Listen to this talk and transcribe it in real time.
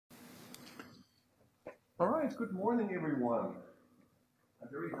All right, good morning, everyone. I'm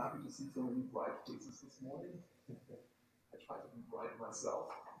very happy to see so many bright faces this morning. I try to be bright myself.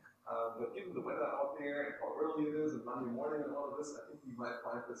 But given the weather out there and how early it is and Monday morning and all of this, I think you might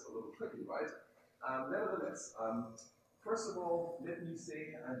find this a little tricky, right? Nevertheless, first of all, let me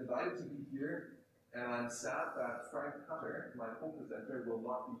say I'm delighted to be here, and I'm sad that Frank Cutter, my co-presenter, will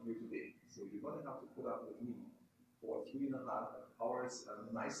not be here today. So you're going to have to put up with me for 3.5 hours,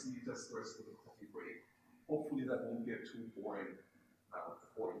 nicely interspersed with a coffee break. Hopefully that won't get too boring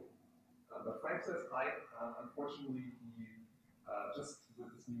for you. But Frank says hi. Unfortunately, he just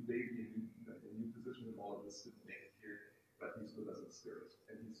with this new baby and a new position and all of this didn't make it here, but he's with us in spirit.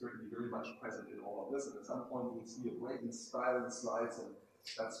 And he's certainly very much present in all of this. And at some point, you'll see a break in style and slides, and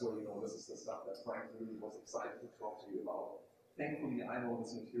that's where, this is the stuff that Frank really was excited to talk to you about. Thankfully, I know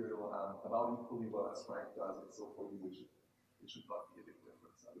this material about equally well as Frank does, and so for you, it should not be a big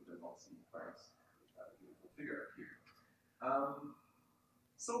difference. I would then not see Frank's beautiful figure here.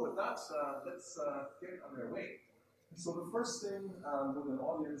 So with that, let's get underway. So the first thing with an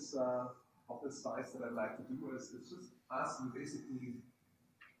audience of this size that I'd like to do is just ask you basically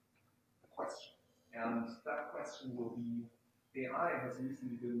a question. And that question will be, AI has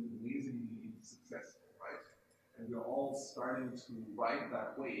recently been amazingly successful, right? And we're all starting to ride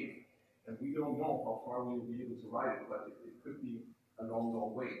that wave, and we don't know how far we will be able to ride it, but it could be a long,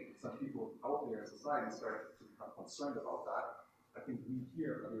 long way. Some people out there in society start to become concerned about that. I think we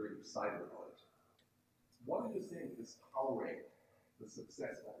here are very excited about it. What do you think is powering the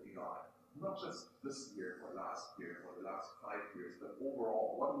success of AI? Not just this year or last year or the last 5 years, but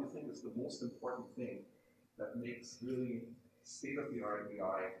overall, what do you think is the most important thing that makes really state-of-the-art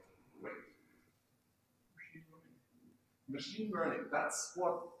AI great? Machine learning, that's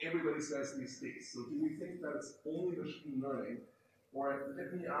what everybody says these days. So do we think that it's only machine learning? Or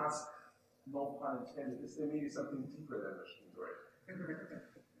let me ask, no pun intended, is there maybe something deeper than machine learning?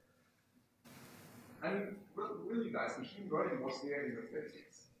 I mean, really guys, machine learning was there in the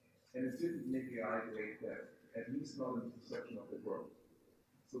 50s. And it didn't make AI great then, at least not in the perception of the world.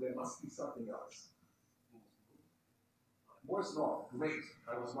 So there must be something else. Moore's law, great.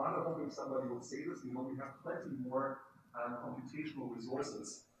 I was rather hoping somebody would say this. We have plenty more computational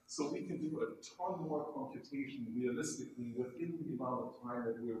resources, so we can do a ton more computation realistically within the amount of time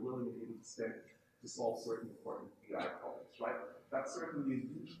that we're willing and able to spend to solve certain important AI problems, right? That's certainly a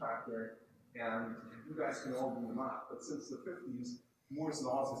huge factor, and you guys can all do the math, but since the 50s, Moore's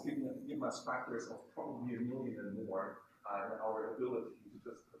laws has given us factors of probably 1 million and more in our ability to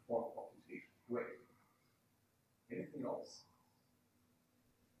just perform computation. Great. Anything else?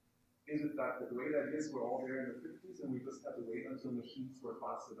 Is it that the great ideas were all there in the 50s and we just had to wait until machines were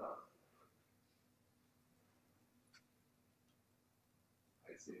fast enough?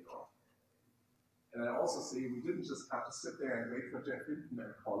 I'd say no. And I also say we didn't just have to sit there and wait for Jeff Hinton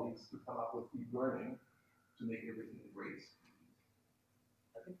and colleagues to come up with deep learning to make everything great.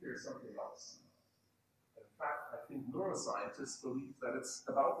 I think there's something else. In fact, I think neuroscientists believe that it's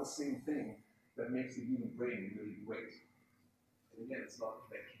about the same thing that makes the human brain really great. And again, it's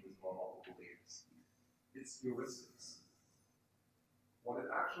not connection with multiple layers. It's heuristics. What it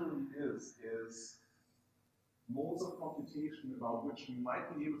actually is modes of computation about which we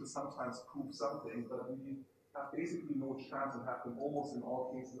might be able to sometimes prove something, but we have basically no chance and have been almost in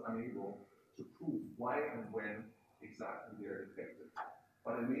all cases unable to prove why and when exactly they're effective.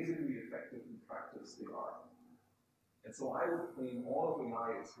 But amazingly effective in practice they are. And so I would claim all of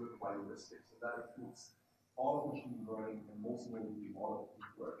AI is driven by heuristics, and that includes all of machine learning and most notably all of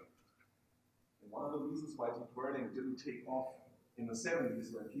deep learning. And one of the reasons why deep learning didn't take off in the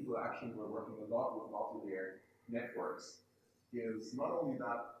 70s when people actually were working a lot with multi-layer networks is not only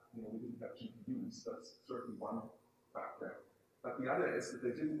that we didn't have GPUs, that's certainly one factor, but the other is that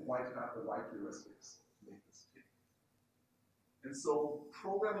they didn't quite have the right heuristics to make this tick. And so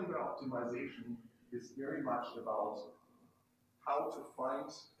programming by optimization is very much about how to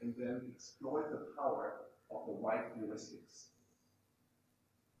find and then exploit the power of the right heuristics.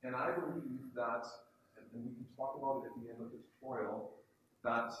 And I believe that, and we can talk about it at the end of the tutorial,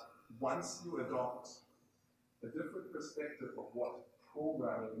 that once you adopt a different perspective of what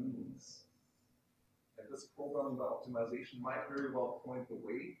programming means, and this programming by optimization might very well point the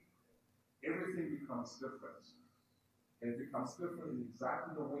way, everything becomes different. And it becomes different in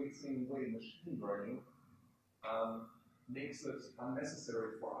exactly the same way machine learning makes it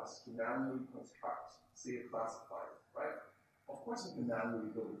unnecessary for us to manually construct, say, a classifier, right? Of course we can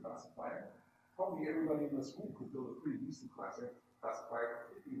manually build a classifier. Probably everybody in this room could build a pretty decent classifier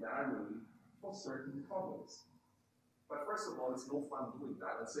completely manually for certain problems. But first of all, it's no fun doing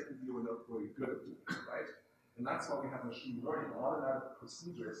that, and secondly, we're not very good at doing it, right? And that's why we have machine learning, automatic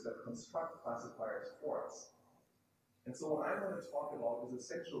procedures that construct classifiers for us. And so what I'm going to talk about is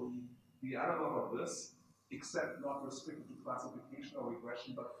essentially the analog of this, except not restricted to classification or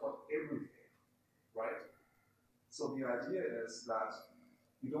regression, but for everything, right? So the idea is that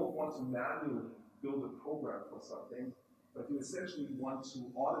you don't want to manually build a program for something, but you essentially want to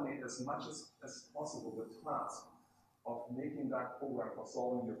automate as much as possible the task of making that program for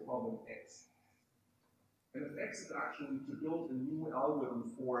solving your problem X. And if X is actually to build a new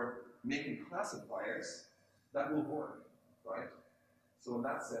algorithm for making classifiers, that will work, right? So in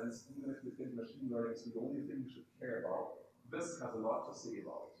that sense, even if you think machine learning is the only thing you should care about, this has a lot to say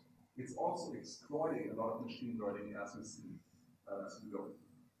about it. It's also exploiting a lot of machine learning as we see, as we go.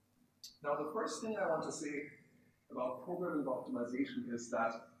 Now, the first thing I want to say about programming optimization is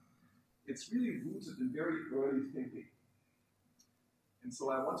that it's really rooted in very early thinking. And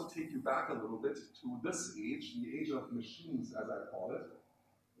so I want to take you back a little bit to this age, the age of machines, as I call it.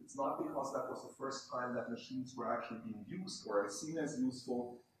 It's not because that was the first time that machines were actually being used or seen as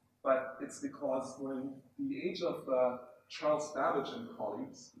useful, but it's because during the age of Charles Babbage and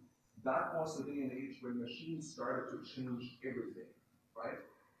colleagues, that was the day and age when machines started to change everything, right?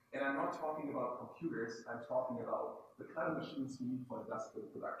 And I'm not talking about computers, I'm talking about the kind of machines we need for industrial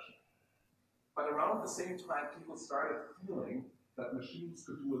production. But around the same time, people started feeling that machines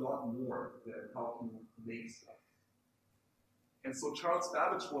could do a lot more than how to make stuff. And so Charles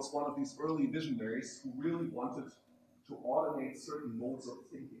Babbage was one of these early visionaries who really wanted to automate certain modes of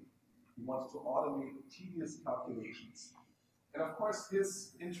thinking. He wanted to automate tedious calculations. And of course,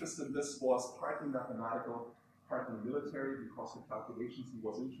 his interest in this was partly mathematical, partly military, because the calculations he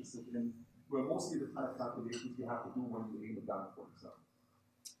was interested in were mostly the kind of calculations you have to do when you aim a gun, for example.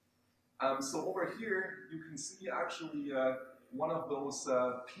 So over here, you can see actually one of those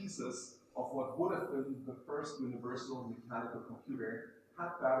pieces of what would have been the first universal mechanical computer had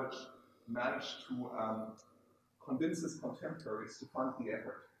Babbage managed to convince his contemporaries to fund the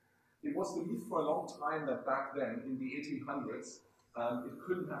effort. It was believed for a long time that back then, in the 1800s, it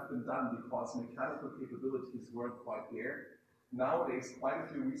couldn't have been done because mechanical capabilities weren't quite there. Nowadays, quite a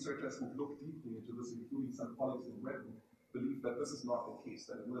few researchers who've looked deeply into this, including some colleagues in Britain, believe that this is not the case,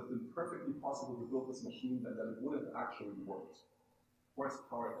 that it would have been perfectly possible to build this machine and that it would have actually worked.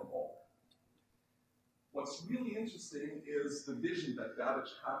 Horsepower and all. What's really interesting is the vision that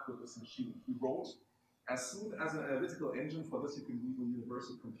Babbage had with this machine. He wrote, as soon as an analytical engine, for this you can read a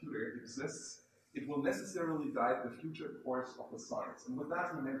universal computer, exists, it will necessarily guide the future course of the science. And with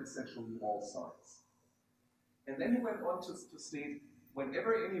that, he meant essentially all science. And then he went on to state,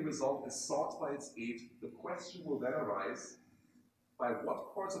 whenever any result is sought by its aid, the question will then arise, by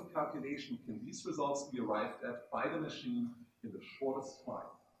what course of calculation can these results be arrived at by the machine in the shortest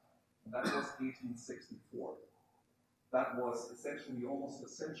time? And that was 1864. That was essentially almost a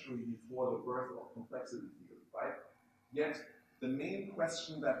century before the birth of complexity theory, right? Yet, the main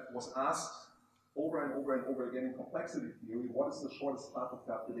question that was asked over and over and over again in complexity theory, what is the shortest path of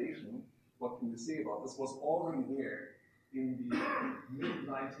calculation? What can you say about this? Was already there in the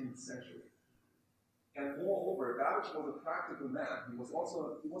mid-19th century. And moreover, Babbage was a practical man. He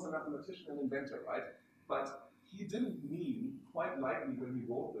was a mathematician and inventor, right? But he didn't mean, quite likely when he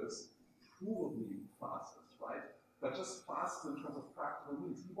wrote this, provably fastest, right? But just fast in terms of practical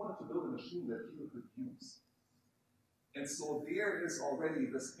means. He wanted to build a machine that people could use. And so there is already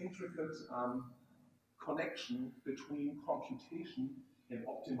this intricate connection between computation and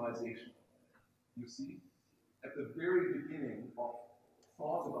optimization. You see, at the very beginning of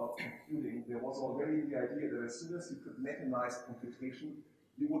thought about computing, there was already the idea that as soon as you could mechanize computation,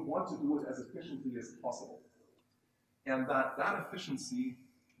 you would want to do it as efficiently as possible. And that efficiency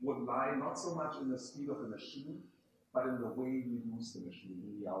would lie not so much in the speed of the machine, but in the way you use the machine,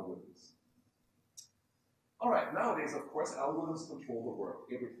 in the algorithms. All right, nowadays, of course, algorithms control the world,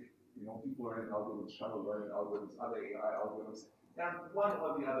 everything. You know, deep learning algorithms, shallow learning algorithms, other AI algorithms, and one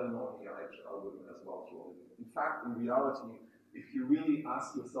or the other non-AI algorithm as well. In fact, in reality, if you really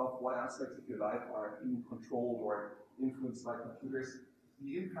ask yourself what aspects of your life are being controlled or influenced by computers,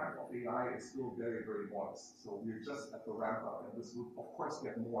 the impact of AI is still very, very modest. So we're just at the ramp up, and this will, of course,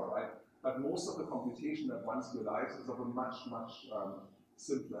 get more, right? But most of the computation that runs your lives is of a much, much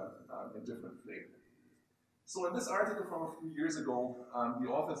simpler and different flavor. So in this article from a few years ago, the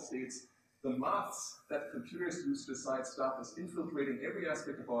author states, the maths that computers use to decide stuff is infiltrating every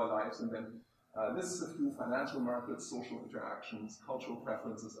aspect of our lives, and then lists a few financial markets, social interactions, cultural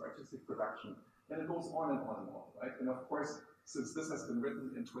preferences, artistic production, and it goes on and on and on, right? And of course, since this has been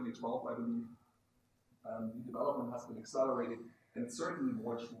written in 2012, I believe, The development has been accelerated, and it's certainly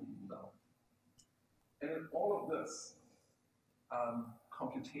more true even now. And in all of this,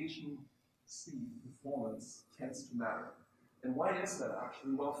 computation speed, performance tends to matter. And why is that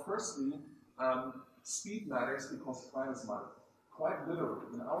actually? Well, firstly, speed matters because time is money. Quite literally,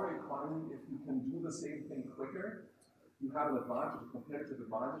 in our economy, if you can do the same thing quicker, you have an advantage, a competitive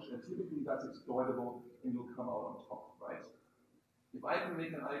advantage, and typically that's exploitable and you'll come out on top, right? If I can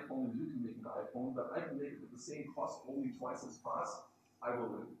make an iPhone and you can make an iPhone, but I can make it at the same cost, only twice as fast, I will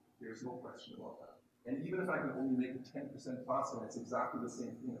win. There's no question about that. And even if I can only make it 10% faster, and it's exactly the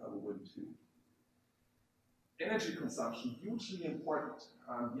same thing, I will win too. Energy consumption, hugely important.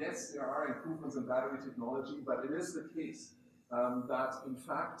 Yes, there are improvements in battery technology, but it is the case that, in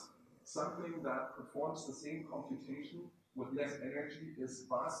fact, something that performs the same computation with less energy is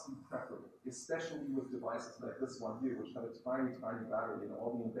vastly preferable, especially with devices like this one here, which have a tiny, tiny battery and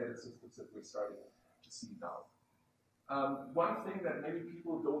all the embedded systems that we're starting to see now. One thing that many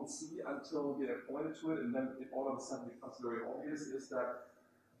people don't see until they're pointed to it, and then it all of a sudden becomes very obvious, is that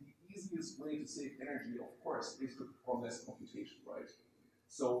the easiest way to save energy, of course, is to perform less computation, right?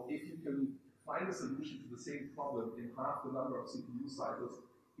 So if you can find a solution to the same problem in half the number of CPU cycles,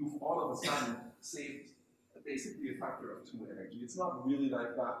 you've all of a sudden saved basically a factor of 2 energy. It's not really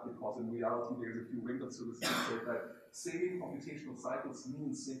like that, because in reality there's a few wrinkles to this picture, that saving computational cycles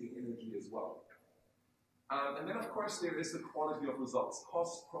means saving energy as well. And then, of course, there is the quality of results: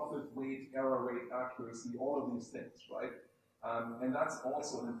 cost, profit, weight, error rate, accuracy, all of these things, right? And that's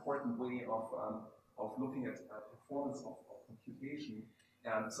also an important way of looking at performance of computation,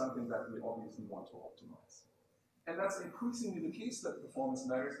 and something that we obviously want to optimize. And that's increasingly the case, that performance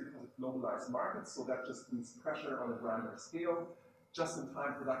matters because of globalized markets, so that just means pressure on a grander scale,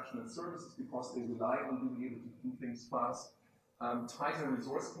 just-in-time production and services because they rely on being able to do things fast, tighter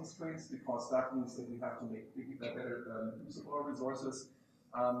resource constraints because that means that we have to make better use of our resources,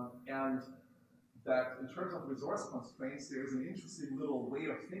 and that in terms of resource constraints, there is an interesting little way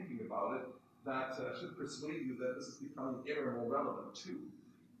of thinking about it that should persuade you that this is becoming ever more relevant too.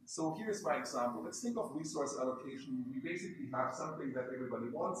 So here's my example. Let's think of resource allocation. We basically have something that everybody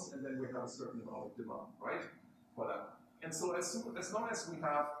wants, and then we have a certain amount of demand, right, for that. And so as long as we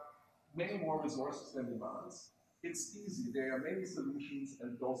have many more resources than demands, it's easy. There are many solutions,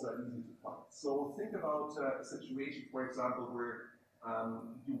 and those are easy to find. So think about a situation, for example, where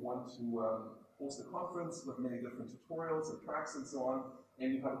you want to host a conference with many different tutorials and tracks and so on,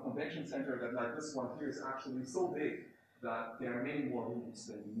 and you have a convention center that, like this one here, is actually so big that there are many more rooms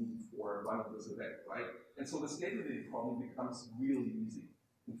than you need for running this event, right? And so the scaling problem becomes really easy.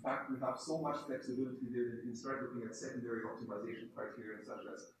 In fact, we have so much flexibility there that you can start looking at secondary optimization criteria, such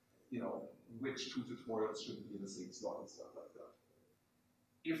as, which 2 tutorials should be in the same slot and stuff like that.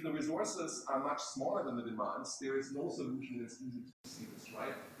 If the resources are much smaller than the demands, there is no solution that's easy to see this,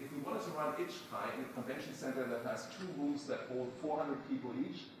 right? If we wanted to run IJCAI in a convention center that has 2 rooms that hold 400 people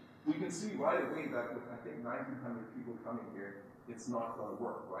each, we can see right away that with, I think, 1,900 people coming here, it's not going to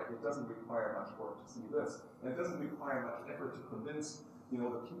work, right? It doesn't require much work to see this, and it doesn't require much effort to convince, the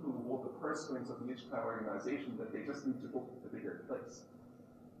people who hold the purse strings of the IJCAI organization that they just need to book a bigger place.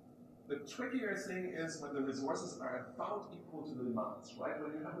 The trickier thing is when the resources are about equal to the demands, right?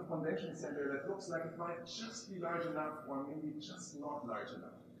 When you have a convention center that looks like it might just be large enough, or maybe just not large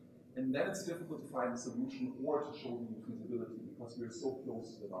enough. And then it's difficult to find a solution or to show the feasibility because we're so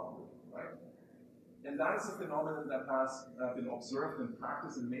close to the boundary, right? And that is a phenomenon that has been observed in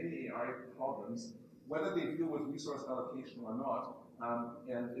practice in many AI problems, whether they deal with resource allocation or not.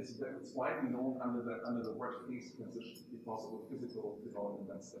 And it's widely known under the word phase transition because of a physical phenomenon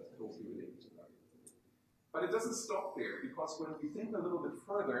that's closely related to that. But it doesn't stop there, because when we think a little bit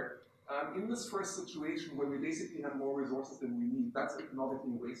further, in this first situation where we basically have more resources than we need, that's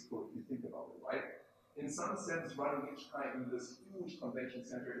economically wasteful if you think about it, right? In some sense, running IJCAI in this huge convention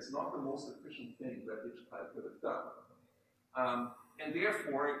center is not the most efficient thing that IJCAI could have done. And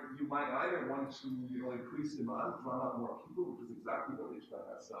therefore, you might either want to increase demand, run out more people, which is exactly what IJCAI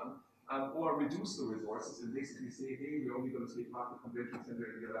has done, or reduce the resources and basically say, hey, we're only going to take half the convention center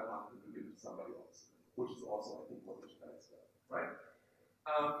and the other half and give it to somebody else, which is also, I think, what IJCAI has done, right?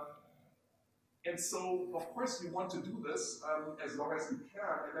 And so, of course, you want to do this as long as you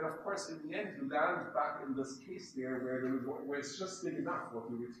can, and then, of course, in the end, you land back in this case there where it's just big enough what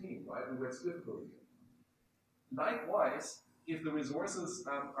you retain, right, and where it's difficult. Likewise, if the resources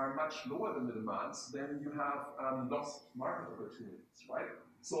are much lower than the demands, then you have lost market opportunities, right?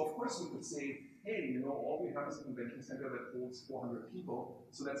 So, of course, we could say, hey, all we have is a convention center that holds 400 people,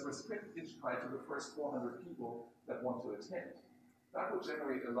 so let's restrict IJCAI to the first 400 people that want to attend. that will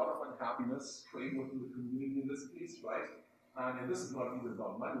generate a lot of unhappiness, trading within the community in this case, right? And this is not even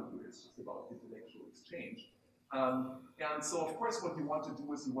about money here, it's just about intellectual exchange. And so, of course, what you want to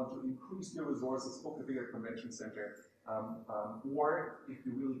do is you want to increase your resources, book a bigger convention center, or if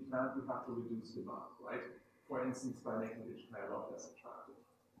you really can't, you have to reduce demand, right? For instance, by making IJCAI a lot less attractive.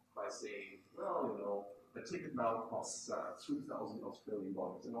 By saying, well, the ticket now costs 3,000 Australian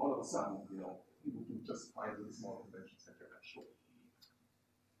dollars, and all of a sudden, people can just find a small convention center at short.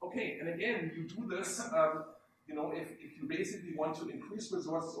 Okay, and again, you do this, if you basically want to increase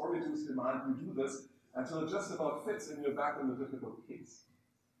resources or reduce demand, you do this until it just about fits and you're back in the difficult case.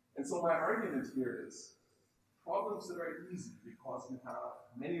 And so my argument here is, problems that are easy because you have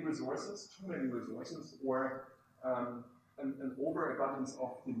many resources, too many resources, or an overabundance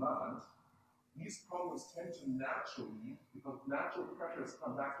of demand, these problems tend to naturally, because natural pressures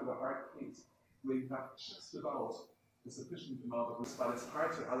come back to the hard case, where you have just about a sufficient amount of risk, but it's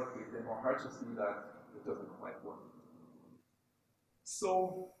hard to allocate them or hard to see that it doesn't quite work.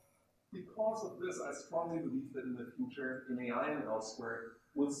 So, because of this, I strongly believe that in the future, in AI and elsewhere,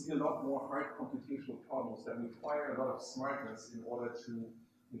 we'll see a lot more hard computational problems that require a lot of smartness in order to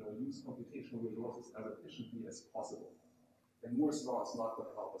use computational resources as efficiently as possible. And Moore's law is not going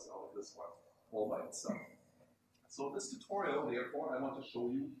to help us out of this one all by itself. So in this tutorial, therefore, I want to show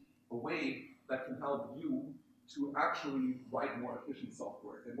you a way that can help you to actually write more efficient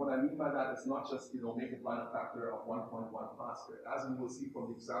software. And what I mean by that is not just make it run a factor of 1.1 faster. As we will see from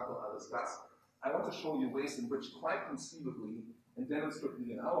the example I'll discuss, I want to show you ways in which quite conceivably and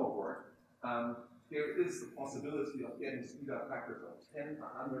demonstrably in our work, there is the possibility of getting speed-up factors of 10,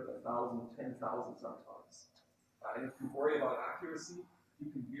 100, 1,000, 10,000 sometimes. And if you worry about accuracy, you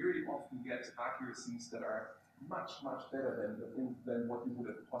can very often get accuracies that are much, much better than what you would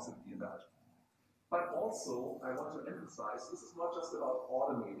have possibly imagined. But also, I want to emphasize, this is not just about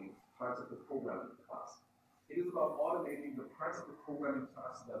automating parts of the programming task. It is about automating the parts of the programming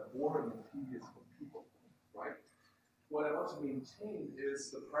task that are boring and tedious for people, right? What I want to maintain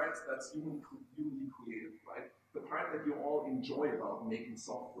is the part that's humanly creative, right? The part that you all enjoy about making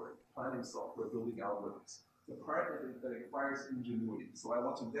software, planning software, building algorithms. The part that requires ingenuity. So I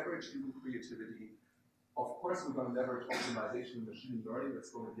want to leverage human creativity. Of course, we're going to leverage optimization and machine learning.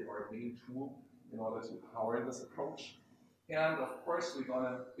 That's going to be our main tool in order to power this approach. And of course, we're going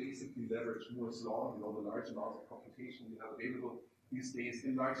to basically leverage Moore's law, the large amounts of computation we have available these days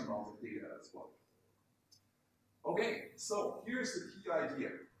in large amounts of data as well. Okay, so here's the key idea.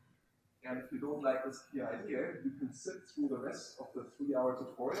 And if you don't like this key idea, you can sit through the rest of the 3-hour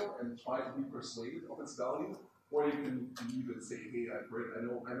tutorial and try to be persuaded of its value, or you can leave and say, hey,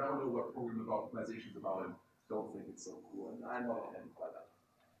 I now know what program optimization is about and don't think it's so cool, and I'm not offended by that.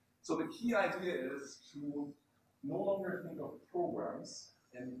 So the key idea is to no longer think of programs,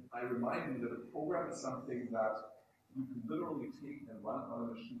 and I remind you that a program is something that you can literally take and run on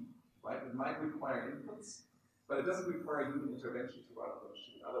a machine, right? It might require inputs, but it doesn't require human intervention to run on the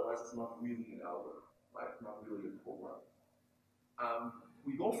machine. Otherwise, it's not really an algorithm, right? It's not really a program.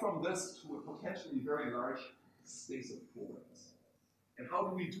 We go from this to a potentially very large space of programs. And how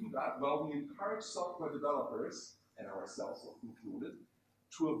do we do that? Well, we encourage software developers, and ourselves included,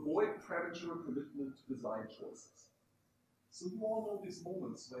 to avoid premature commitment to design choices. So you all know these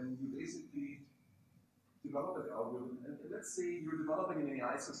moments when you basically develop an algorithm, and let's say you're developing an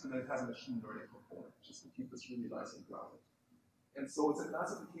AI system that has a machine learning component, just to keep this really nice and grounded. And so it's a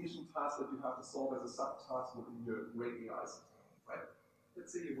classification task that you have to solve as a subtask within your great AI system, right?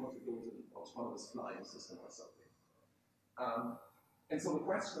 Let's say you want to build an autonomous flying system or something. And so the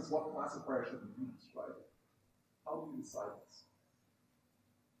question is, what classifier should we use, right? How do you decide this?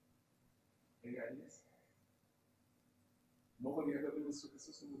 Any ideas? Nobody ever built a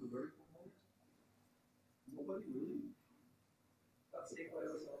system with a very component? Nobody really? That's take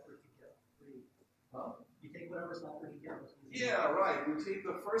whatever software you get free. Huh? You take whatever software you get. Yeah, right. You take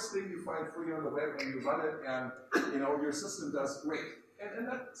the first thing you find free on the web and you run it, and your system does great. And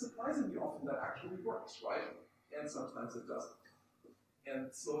that surprisingly often that actually works, right? And sometimes it doesn't. And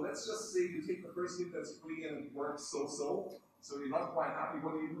so let's just say you take the first thing that's free and it works so you're not quite happy.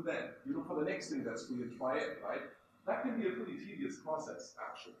 What do you do then? You look for the next thing that's free and try it, right? That can be a pretty tedious process,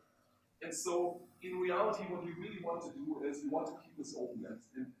 actually. And so, in reality, what we really want to do is we want to keep this open.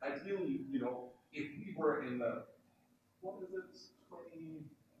 And ideally, if we were in the,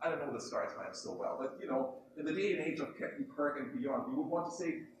 I don't know the start time so well, but in the day and age of Captain Kirk and beyond, we would want to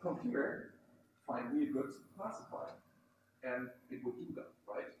say, computer, find me a good classifier. And it would do that,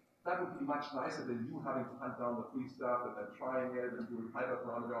 right? That would be much nicer than you having to hunt down the free stuff and then trying it and doing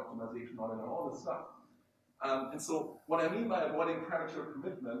hyperparameter optimization on it and all this stuff. And so what I mean by avoiding premature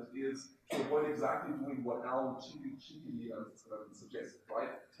commitment is to avoid exactly doing what Alan cheekily suggested, right?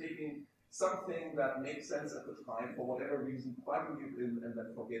 Taking something that makes sense at the time for whatever reason, plugging it in and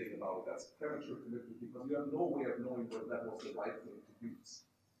then forgetting about it. That's premature commitment because you have no way of knowing whether that was the right thing to use.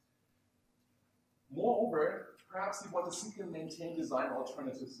 Moreover, perhaps you want to seek and maintain design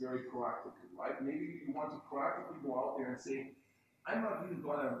alternatives very proactively, right? Maybe you want to proactively go out there and say, I'm not really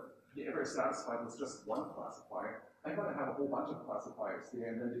going to be ever satisfied with just one classifier. I'm going to have a whole bunch of classifiers there,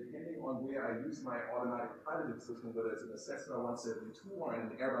 and then depending on where I use my automatic piloting system, whether it's in a Cessna 172 or in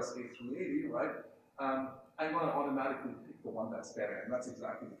an Airbus A380, right, I'm going to automatically pick the one that's better, and that's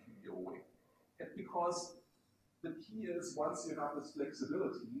exactly the PBO way. And because the key is once you have this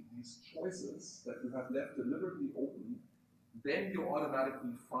flexibility, these choices that you have left deliberately open, then you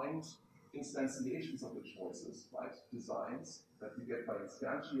automatically find instantiations of the choices, right? Designs that you get by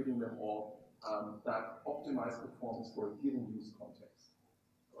instantiating them all that optimize performance for a given use context,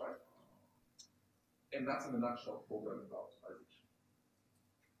 right? And that's in a nutshell programming optimization.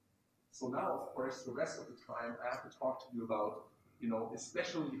 So now, of course, the rest of the time I have to talk to you about,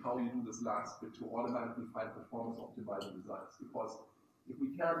 especially how you do this last bit to automatically find performance optimizing designs. Because if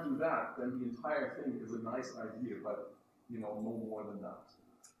we can't do that, then the entire thing is a nice idea, but no more than that.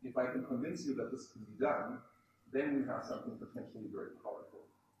 If I can convince you that this can be done, then we have something potentially very powerful.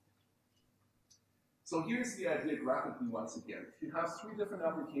 So here's the idea graphically once again. You have three different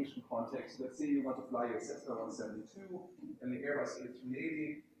application contexts. Let's say you want to fly your Cessna 172 and the Airbus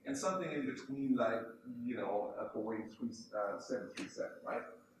A380 and something in between like, a Boeing 737, right?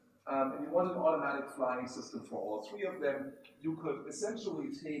 And you want an automatic flying system for all three of them. You could essentially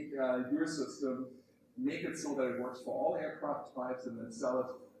take your system, make it so that it works for all aircraft types, and then sell it,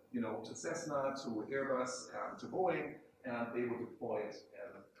 to Cessna, to Airbus, and to Boeing, and they will deploy it,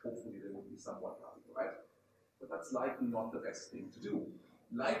 and hopefully they will be somewhat happy, right? But that's likely not the best thing to do.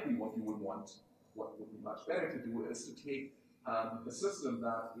 Likely what you would want, what would be much better to do, is to take a system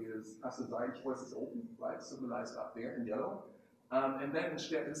that has design choices open, right, symbolized up there in yellow, and then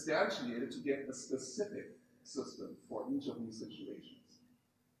instantiate it to get a specific system for each of these situations.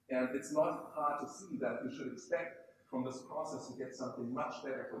 And it's not hard to see that you should expect from this process to get something much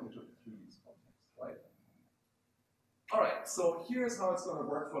better for each of the three use contexts, right? All right, so here's how it's going to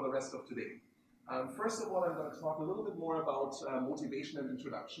work for the rest of today. First of all, I'm going to talk a little bit more about motivation and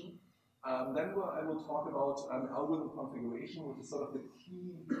introduction. Then I will talk about algorithm configuration, which is sort of the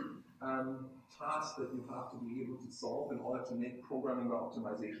key task that you have to be able to solve in order to make programming or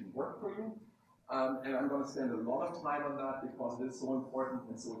optimization work for you. And I'm going to spend a lot of time on that because it is so important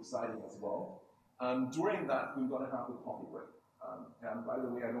and so exciting as well. During that, we're going to have the coffee break. And by the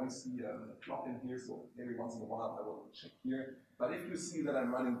way, I don't see a clock in here, so every once in a while I will check here. But if you see that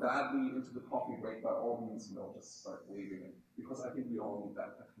I'm running badly into the coffee break, by all means, just start waving it, because I think we all need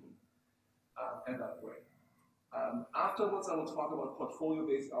that caffeine and that break. Afterwards, I will talk about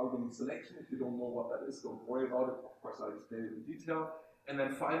portfolio-based algorithm selection. If you don't know what that is, don't worry about it. Of course, I'll explain it in detail. And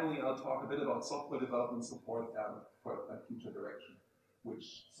then finally, I'll talk a bit about software development support for future direction,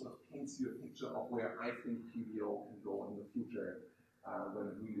 which sort of paints you a picture of where I think PBO can go in the future when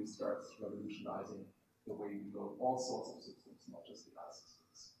it really starts revolutionizing the way we build all sorts of systems, not just the ASIC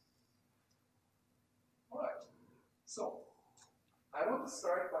systems. All right, so I want to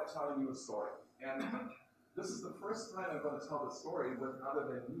start by telling you a story. And this is the first time I'm going to tell the story with other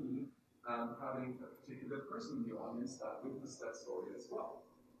than me having a particular person in the audience that witnessed that story as well.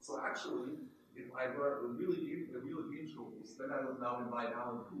 So actually, if I were a real game show host, then I would now invite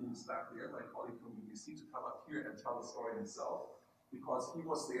Alan who's back there, my colleague from BBC, to come up here and tell the story himself, because he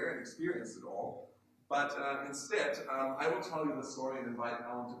was there and experienced it all. But instead, I will tell you the story and invite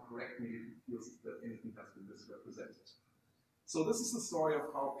Alan to correct me if he feels that anything has been misrepresented. So this is the story of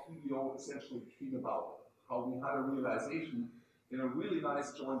how PBO essentially came about, how we had a realization in a really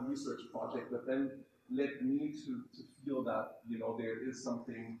nice joint research project that then led me to feel that there is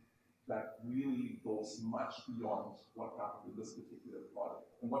something that really goes much beyond what happened in this particular project.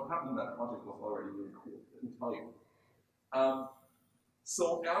 And what happened in that project was already really cool, let me tell you.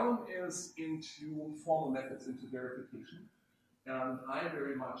 So Alan is into formal methods, into verification, and I'm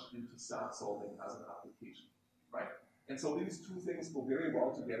very much into SAT solving as an application, right? And so these two things go very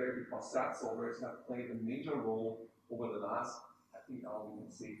well together because SAT solvers have played a major role over the last, I think now we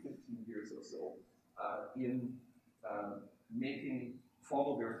can say 15 years or so, in making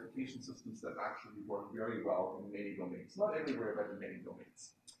formal verification systems that actually work very well in many domains. Not everywhere, but in many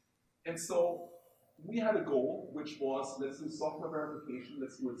domains. And so we had a goal, which was, let's do software verification,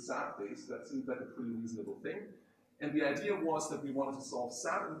 let's do it SAT-based. That seems like a pretty reasonable thing. And the idea was that we wanted to solve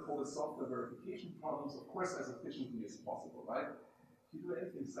SAT-encoded software verification problems, of course, as efficiently as possible, right? If you do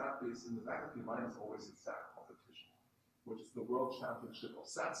anything SAT-based, in the back of your mind is always a SAT competition, which is the world championship of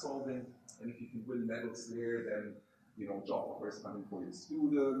SAT solving. And if you can win medals there, then job offers coming for your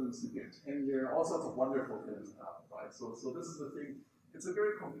students, you get tenure, all sorts of wonderful things happen, right? So this is the thing. It's a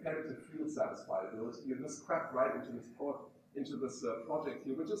very competitive field, satisfiability, and this crept right into this project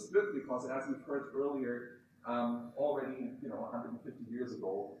here, which is good because, as you've heard earlier, already 150 years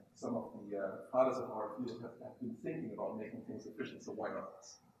ago, some of the fathers of our field have been thinking about making things efficient, so why not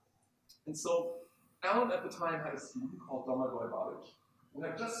us? And so Alan at the time had a student called Domagoj Babic, who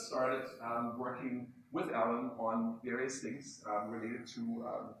had just started working with Alan on various things related to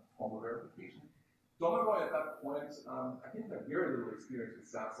formal verification. Domagoj at that point, I think had very little experience with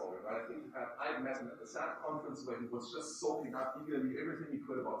SAT solving, right? I met him at the SAT conference where he was just soaking up eagerly everything he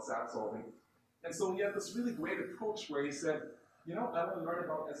could about SAT solving. And so he had this really great approach where he said, I want to learn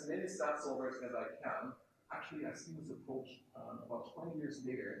about as many SAT solvers as I can. Actually, I've seen this approach about 20 years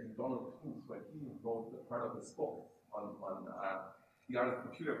later in Donald King's, when he wrote the part of his book on the art of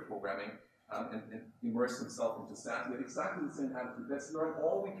computer programming and immersed himself into SAT. He had exactly the same attitude. Let's learn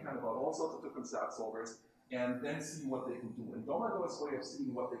all we can about all sorts of different SAT solvers and then see what they can do. And Domagoj's way of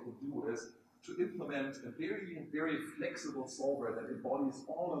seeing what they can do is to implement a very, very flexible solver that embodies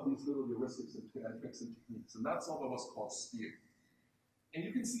all of these little heuristics and tricks and techniques. And that solver was called SPEAR. And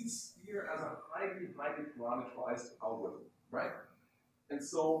you can see SPEAR as a highly, highly parameterized algorithm, right? And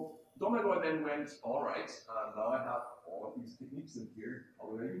so Domagoj then went, all right, now I have all of these techniques in here, how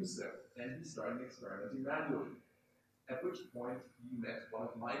will I use them? And he started experimenting manually. At which point he met one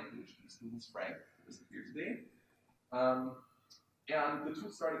of my PhD students, Frank, who is here today. And the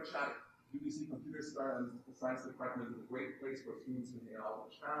two started chatting. UBC Computer Science Department is a great place for students to hang out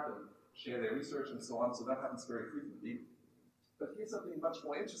and chat and share their research and so on, so that happens very frequently. But here's something much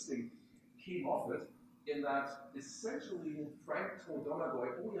more interesting came of it, in that essentially Frank told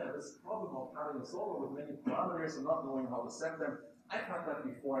Domagoj, oh yeah, this problem of having a solver with many parameters and not knowing how to set them, I've had that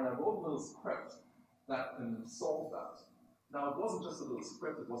before, and I wrote a little script that can solve that. Now, it wasn't just a little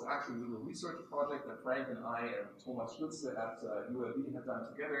script, it was actually a little research project that Frank and I and Thomas Stützle at ULB had done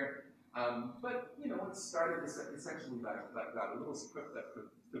together. But, it started essentially like that, a little script that could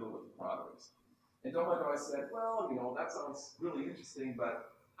fiddle with the parameters. And Domagoj said, well, that sounds really interesting,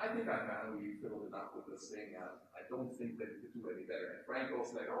 but I think I manually fiddled enough with this thing, and I don't think that it could do any better. And Frank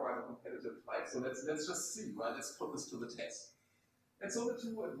goes like, oh, I'm a competitive fight, so let's just see, right? Let's put this to the test. And so the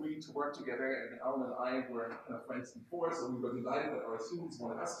two agreed to work together, and Alan and I were kind of friends before, so we were delighted that our students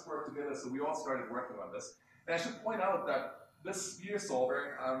wanted us to work together, so we all started working on this. And I should point out that this SPEAR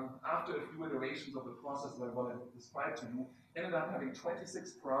solver, after a few iterations of the process that I want to describe to you, ended up having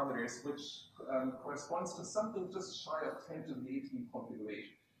 26 parameters, which corresponds to something just shy of 10 to the 18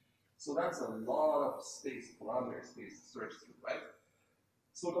 configuration. So that's a lot of parameter space to search through, right?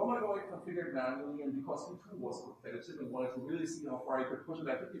 So Domagoj configured manually, and because he too was competitive and wanted to really see how far he could push it,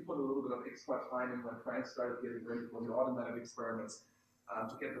 I think he put a little bit of extra time in when Frank started getting ready for the automated experiments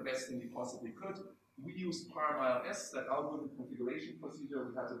to get the best thing he possibly could. We used PARMILS, that algorithm configuration procedure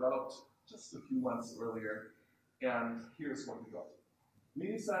we had developed just a few months earlier, and here's what we got.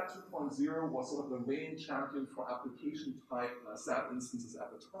 Minisat 2.0 was sort of the reigning champion for application type SAT instances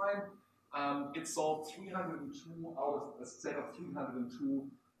at the time. It solved 302 out of a set of 302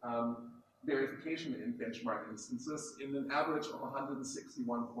 verification in benchmark instances in an average of 161.3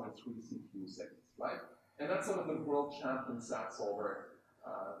 CPU seconds, right? And that's sort of the world champion SAT solver.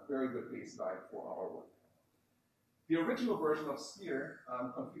 Very good baseline for our work. The original version of SPEAR,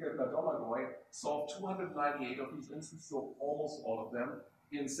 configured by Domagoj, solved 298 of these instances, so almost all of them,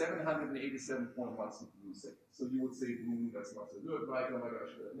 in 787.1 CPU seconds. So you would say, that's not so good, right? Domagoj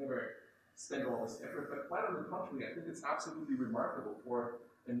should have never spent all this effort. But quite on the contrary, I think it's absolutely remarkable for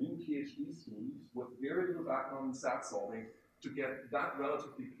a new PhD student with very little background in SAT solving to get that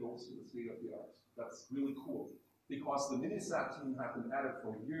relatively close to the state of the art. That's really cool, because the Minisat team have been at it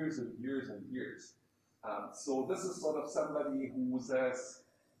for years and years and years. So this is sort of somebody who says,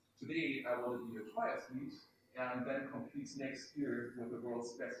 today I want to be a triathlete, and then competes next year with the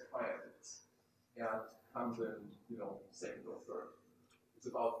world's best triathletes, and comes in, second or third. It's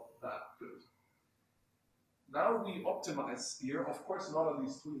about that good. Now we optimize SPEAR, of course not on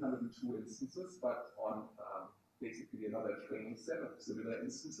these 302 instances, but on basically another training set of similar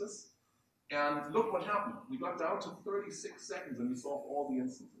instances. And look what happened. We got down to 36 seconds and we solved all the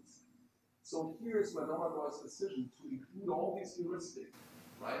instances. So here's where Domagoj's decision to include all these heuristics,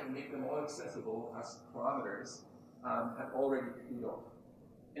 right, and make them all accessible as parameters, have already paid off.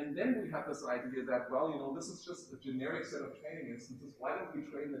 And then we had this idea that, well, you know, this is just a generic set of training instances. Why don't we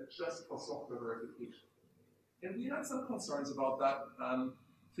train it just for software verification? And we had some concerns about that,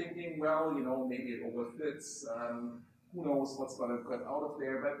 thinking, well, you know, maybe it overfits. Who knows what's going to get out of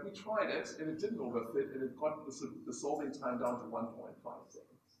there? But we tried it, and it didn't overfit, and it got the solving time down to 1.5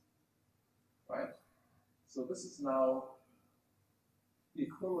 seconds. Right? So this is now the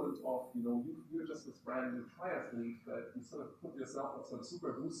equivalent of, you know, you're just this brand new triathlete, but you sort of put yourself on some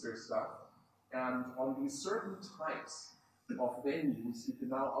super booster stuff, and on these certain types of venues, you can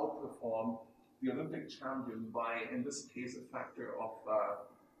now outperform the Olympic champion by, in this case, a factor of,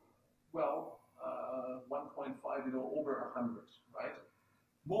 1.5, you know, over 100, right?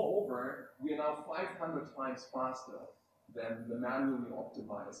 Moreover, we are now 500 times faster than the manually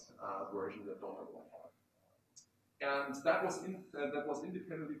optimized version that Donegal had. And that was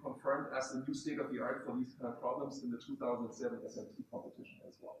independently confirmed as the new state of the art for these kind of problems in the 2007 SMT competition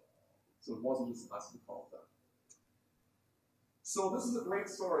as well. So it wasn't just us who found that. So this is a great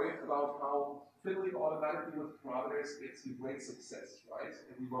story about how fiddling automatically with parameters gets you great success, right?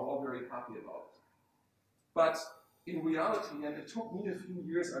 And we were all very happy about it. But in reality, and it took me a few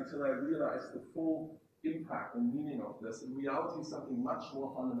years until I realized the full impact and meaning of this, in reality something much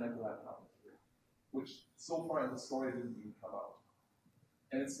more fundamental had happened here, which so far in the story didn't even come out.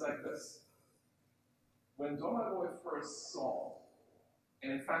 And it's like this. When Donegal first saw,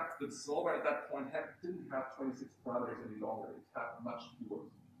 and in fact the solver at that point didn't have 26 parameters any longer, it had much fewer.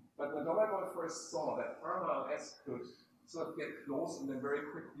 But when Donegal first saw that Parallel S could sort of get close and then very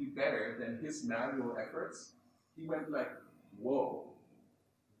quickly better than his manual efforts, he went like, whoa,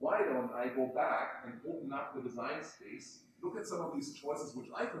 why don't I go back and open up the design space, look at some of these choices which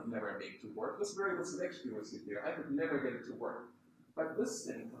I could never make to work. This variable selection heuristic here, I could never get it to work. But this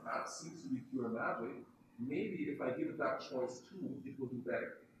thing perhaps seems to be pure magic. Maybe if I give it that choice too, it will do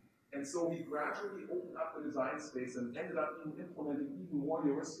better. And so he gradually opened up the design space and ended up implementing even more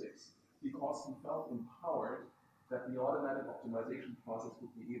heuristics because he felt empowered that the automatic optimization process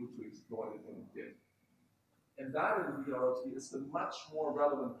would be able to exploit it, and it did. And that in reality is the much more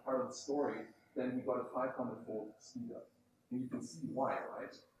relevant part of the story than we got a 500-fold speed up. And you can see why,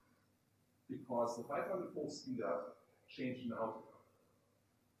 right? Because the 500-fold speed up changed an outcome.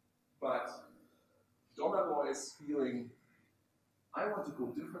 But Donegal is feeling, I want to go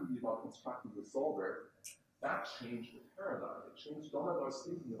differently about constructing the solver. That changed the paradigm. It changed Donegal's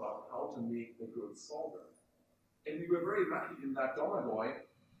thinking about how to make a good solver. And we were very lucky in that Donegal,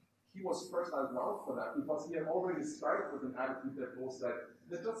 he was first out loud for that because he had already started with an attitude that goes that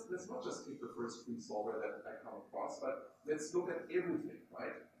let's not just take the first free solver that I come across, but let's look at everything,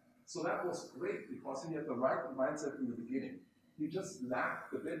 right? So that was great because he had the right mindset from the beginning. He just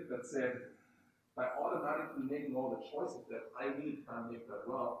lacked the bit that said, by automatically making all the choices that I really can't make that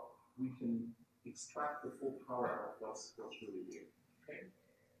well, we can extract the full power of what's really there. Okay?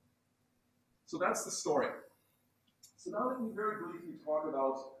 So that's the story. So now let me very briefly talk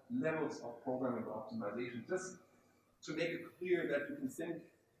about levels of programming optimization, just to make it clear that you can think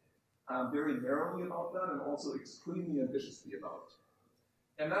very narrowly about that and also extremely ambitiously about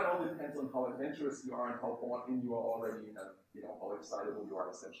it. And that all depends on how adventurous you are and how bought in you are already and how excitable you are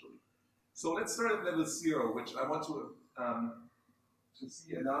essentially. So let's start at level 0, which I want to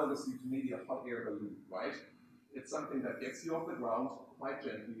see analogously to maybe a hot air balloon, right? It's something that gets you off the ground quite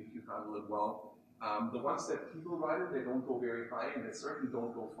gently if you handle it well. The ones that people ride in, they don't go very high and they certainly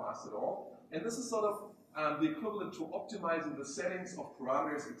don't go fast at all. And this is sort of the equivalent to optimizing the settings of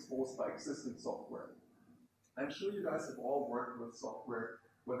parameters exposed by existing software. I'm sure you guys have all worked with software,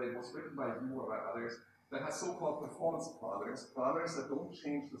 whether it was written by you or by others, that has so-called performance parameters, parameters that don't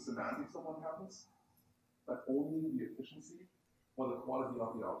change the semantics of what happens, but only the efficiency or the quality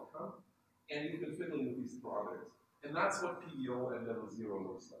of the outcome. And you can fiddle with these parameters. And that's what PEO at level 0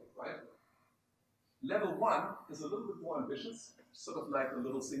 looks like, right? Level 1 is a little bit more ambitious, sort of like a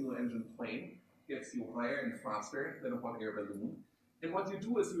little single-engine plane, gets you higher and faster than a hot air balloon. And what you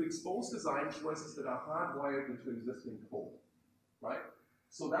do is you expose design choices that are hardwired into existing code, right?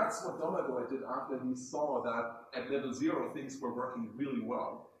 So that's what Donegal did after he saw that at level 0 things were working really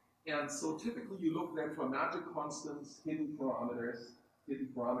well. And so typically you look then for magic constants, hidden parameters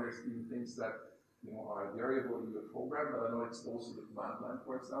being things that are variable in your program but are not exposed to the command line,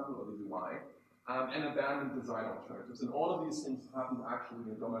 for example, or the UI. And abandoned design alternatives. And all of these things happen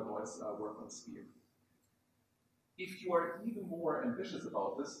actually in Donegal's work on Sphere. If you are even more ambitious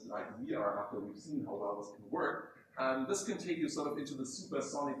about this, like we are after we've seen how well this can work, this can take you sort of into the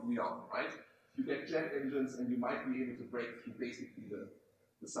supersonic realm, right? You get jet engines and you might be able to break through basically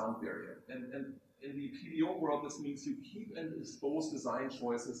the sound barrier. And in the PDO world, this means you keep and expose design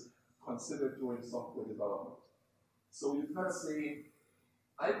choices considered during software development. So you kind of say,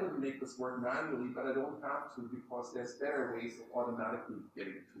 I wouldn't make this work manually, but I don't have to because there's better ways of automatically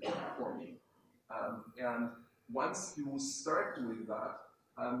getting it to work for me. And once you start doing that,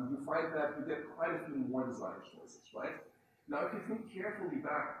 you find that you get quite a few more design choices, right? Now, if you think carefully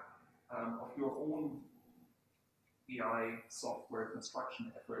back of your own AI software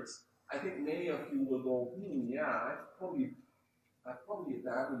construction efforts, I think many of you will go, yeah, I've probably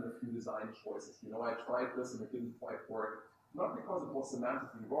abandoned a few design choices. You know, I tried this and it didn't quite work. Not because it was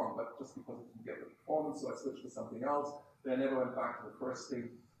semantically wrong, but just because it didn't get the performance, so I switched to something else. Then I never went back to the first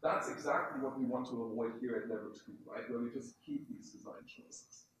thing. That's exactly what we want to avoid here at level 2, right? Where we just keep these design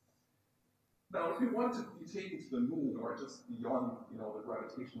choices. Now, if we want to be taken to the moon or just beyond, you know, the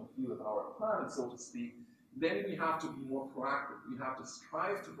gravitational field of our planet, so to speak, then we have to be more proactive. We have to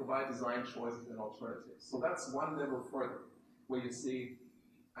strive to provide design choices and alternatives. So that's one level further, where you say,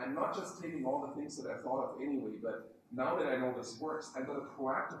 I'm not just taking all the things that I thought of anyway, but now that I know this works, I'm going to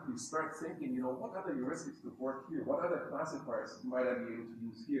proactively start thinking, you know, what other heuristics would work here? What other classifiers might I be able to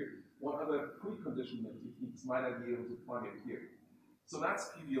use here? What other preconditioning techniques might I be able to plug in here? So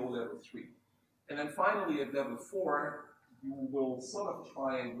that's PDO level 3. And then finally, at level 4, you will sort of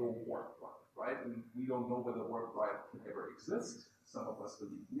try and go work right, right? And we don't know whether work right can ever exist. Some of us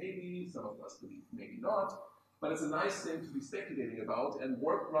believe maybe, some of us believe maybe not. But it's a nice thing to be speculating about. And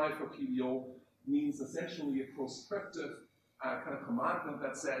work right for PDO means essentially a proscriptive kind of commandment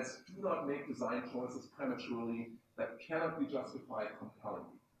that says, do not make design choices prematurely that cannot be justified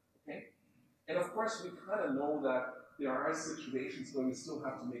compellingly. Okay? And of course, we kind of know that there are situations where we still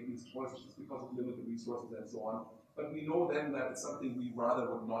have to make these choices just because of limited resources and so on. But we know then that it's something we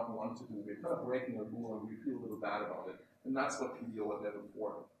rather would not want to do. We're kind of breaking a rule and we feel a little bad about it. And that's what PDO at level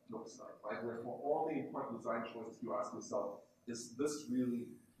 4 looks like, right? Where for all the important design choices, you ask yourself, is this really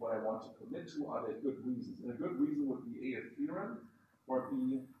what I want to commit to? Are there good reasons? And a good reason would be A, a theorem, or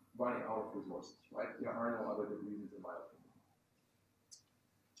B, running out of resources, right? There are no other good reasons in my opinion.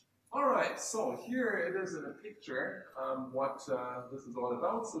 All right, so here it is in a picture, what this is all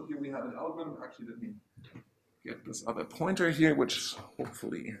about. So here we have an algorithm. Actually, let me get this other pointer here, which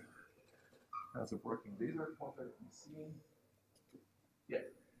hopefully has a working laser pointer you can see. Yeah.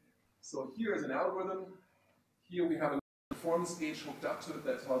 So here is an algorithm. Here we have a performance gauge hooked up to it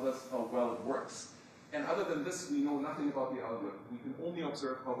that tells us how well it works. And other than this, we know nothing about the algorithm. We can only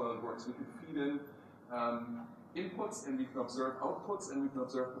observe how well it works. We can feed in inputs, and we can observe outputs, and we can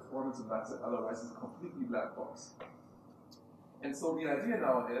observe performance, and that's it. Otherwise, it's a completely black box. And so the idea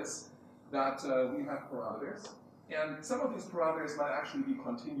now is that we have parameters, and some of these parameters might actually be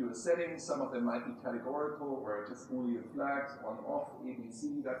continuous settings. Some of them might be categorical, or just Boolean flags, on, off,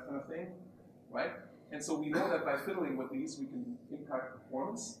 ABC, that kind of thing, right? And so we know that by fiddling with these, we can impact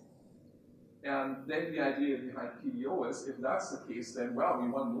performance. And then the idea behind PDO is, if that's the case, then, well, we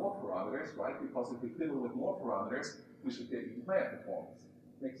want more parameters, right? Because if we fiddle with more parameters, we should get even higher performance.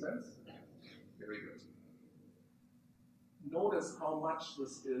 Make sense? Very good. Notice how much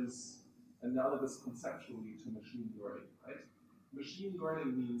this is analogous conceptually to machine learning, right? Machine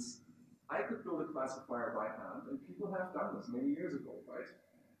learning means I could build a classifier by hand, and people have done this many years ago, right?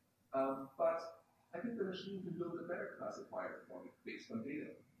 But I think the machine can build a better classifier for me based on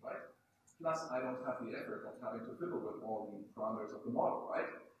data, right? Plus, I don't have the effort of having to fiddle with all the parameters of the model, right?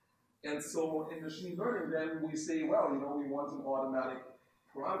 And so in machine learning, then we say, well, you know, we want an automatic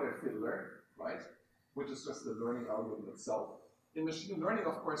parameter fiddler, right? Which is just the learning algorithm itself. In machine learning,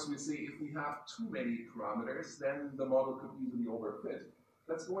 of course, we say if we have too many parameters, then the model could easily overfit.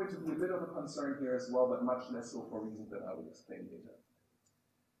 That's going to be a bit of a concern here as well, but much less so for reasons that I will explain later.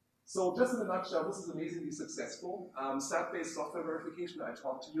 So just in a nutshell, this is amazingly successful. SAT-based software verification I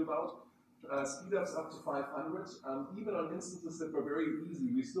talked to you about. Speedups up to 500. Even on instances that were very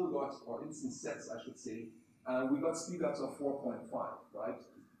easy, we still got, or instance sets I should say, we got speedups of 4.5, right?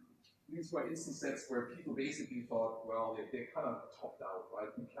 These were instance sets where people basically thought, well, they're kind of topped out, right?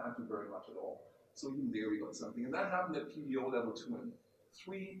 We can't do very much at all. So even there we got something. And that happened at PDO level 2 and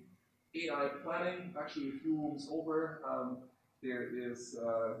 3. AI planning, actually a few rooms over. There is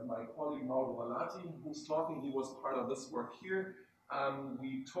my colleague Mauro Valati, who's talking. He was part of this work here.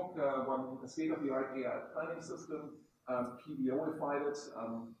 We took a state-of-the-art AI planning system, PDO-ified it.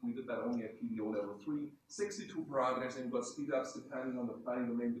 We did that only at PDO level 3. 62 parameters and got speedups depending on the planning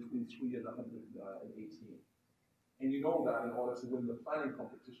domain between 3 and 118. And you know that in order to win the planning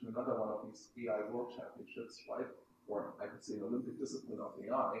competition, another one of these AI World Championships, right? Or I could say an Olympic discipline of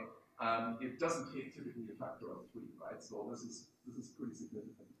AI, it doesn't take typically a factor of 3, right? So this is pretty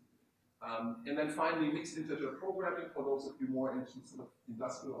significant. And then finally, mixed integer programming for those of you more into sort of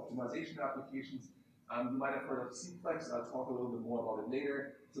industrial optimization applications. You might have heard of Cplex. I'll talk a little bit more about it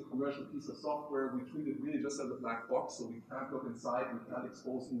later. It's a commercial piece of software. We treat it really just as a black box, so we can't look inside, we can't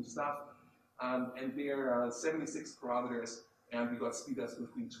expose new stuff. And there are 76 parameters, and we got speedups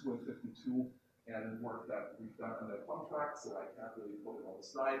between 2 and 52, and work that we've done under contract, so I can't really put it on the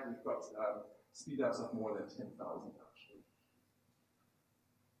slide. We've got speedups of more than 10,000 actually.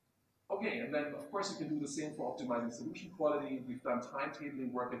 Okay, and then of course you can do the same for optimizing solution quality. We've done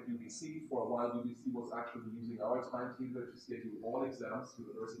timetabling work at UBC. For a while UBC was actually using our timetabler to schedule all exams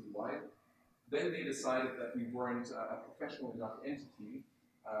university-wide. Then they decided that we weren't a professional enough entity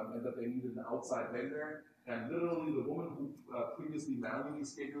and that they needed an outside vendor. And literally the woman who previously manually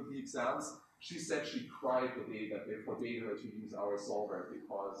scheduled the exams, she said she cried the day that they forbade her to use our solver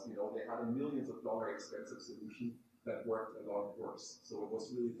because they had a millions of dollar expensive solution that worked a lot worse. So it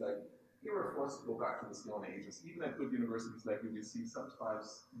was really like, they were forced to go back to the Stone Ages. Even at good universities like UBC,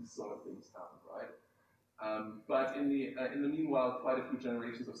 sometimes these sort of things happen, right? But in the meanwhile, quite a few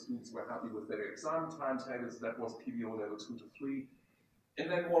generations of students were happy with their exam timetables. That was PBO level 2 to 3. And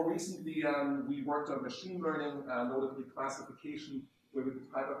then more recently, we worked on machine learning, notably classification, where we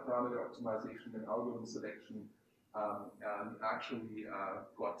did hyperparameter optimization and algorithm selection, and actually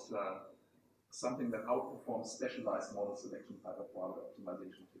got something that outperforms specialized model selection hyperparameter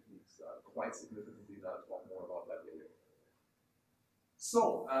optimization techniques quite significantly, and I'll talk more about that later.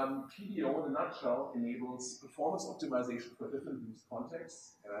 So, PBO in a nutshell enables performance optimization for different use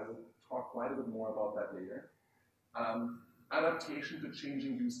contexts, and I will talk quite a bit more about that later. Adaptation to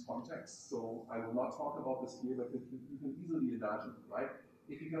changing use contexts, so I will not talk about this here, but you can easily imagine, right?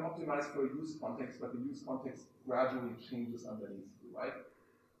 If you can optimize for a use context, but the use context gradually changes underneath you, right?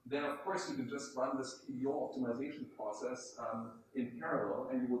 Then of course you can just run this PBO optimization process in parallel,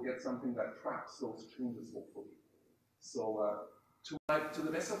 and you will get something that tracks those changes, hopefully. So to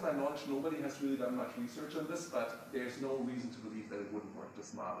the best of my knowledge, nobody has really done much research on this, but there's no reason to believe that it wouldn't work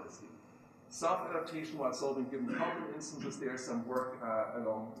just marvelously. Self-adaptation while solving given problem instances, there's some work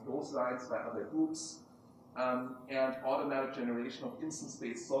along those lines by other groups. And automatic generation of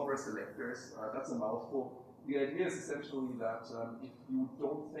instance-based solver selectors, that's a mouthful. The idea is essentially that if you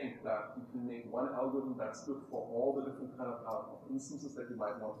don't think that you can make one algorithm that's good for all the different kind of instances that you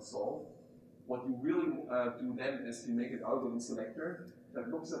might want to solve, what you really do then is you make an algorithm selector that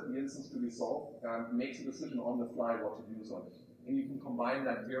looks at the instance to be solved and makes a decision on the fly what to use on it. And you can combine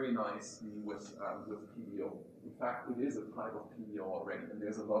that very nicely with PBO. In fact, it is a type of PBO already, and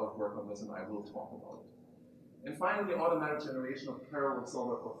there's a lot of work on this, and I will talk about it. And finally, automatic generation of parallel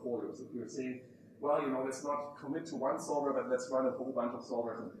solver portfolios. If you're saying, well, let's not commit to one solver, but let's run a whole bunch of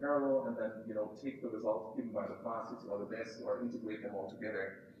solvers in parallel, and then take the results given by the fastest or the best, or integrate them all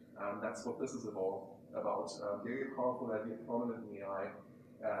together. That's what this is about. Very powerful idea, prominent in AI,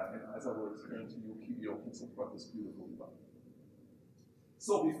 and as I will explain to you, PBO can support this beautifully well.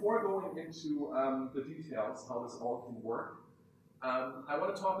 So before going into the details, how this all can work, I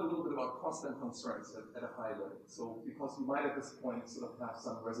want to talk a little bit about cost and concerns at a high level. So because you might at this point sort of have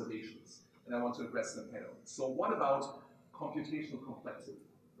some reservations, and I want to address them head on. So what about computational complexity,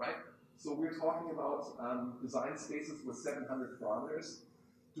 right? So we're talking about design spaces with 700 parameters.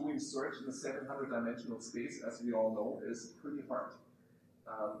 Doing search in a 700-dimensional space, as we all know, is pretty hard.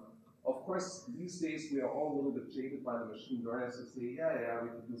 Of course, these days we are all a little bit jaded by the machine learners who say, yeah, we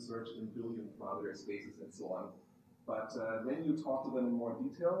can do search in billion parameter spaces and so on. But then you talk to them in more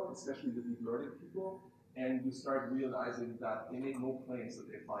detail, especially the deep learning people, and you start realizing that they make no claims that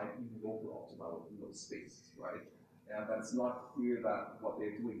they find even local optimal in those spaces, right? And that it's not clear that what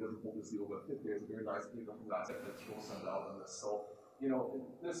they're doing doesn't hopelessly overfit. There's a very nice paper from last year that shows some out on this. So,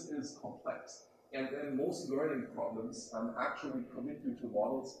 this is complex. And then most learning problems actually commit you to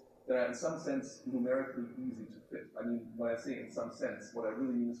models that are in some sense numerically easy to fit. I mean, when I say in some sense, what I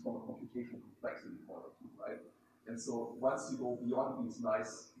really mean is from a computational complexity point of view, right? And so once you go beyond these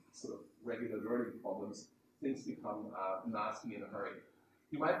nice sort of regular learning problems, things become nasty in a hurry.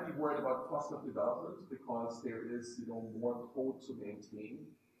 You might be worried about cost of development because there is more code to maintain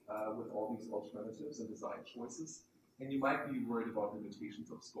with all these alternatives and design choices. And you might be worried about limitations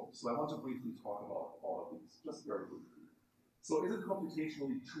of scope. So I want to briefly talk about all of these, just very briefly. So is it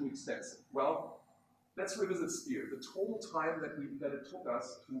computationally too extensive? Well, let's revisit Steer. The total time that it took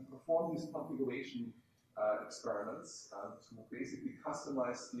us to perform these configuration experiments to basically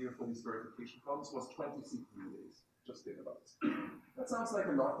customize Steer for these verification problems was 20 CPU days. Just think about it. That sounds like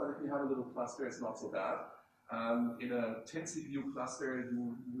a lot, but if you have a little cluster, it's not so bad. In a 10 CPU cluster,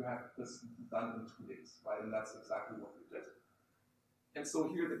 you have this done in 2 days, right? And that's exactly what we did. And so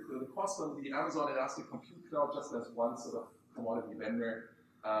here the cost on the Amazon Elastic Compute Cloud, just as one sort of commodity vendor,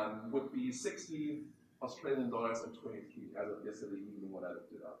 would be $60 Australian dollars and 23 as of yesterday evening when I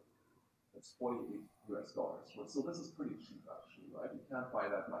looked it up. That's $48 US. So this is pretty cheap actually, right? You can't buy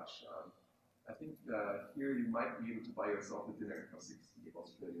that much. I think here you might be able to buy yourself a dinner for $60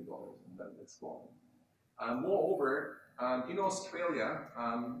 Australian dollars and then it's gone. Moreover, in Australia,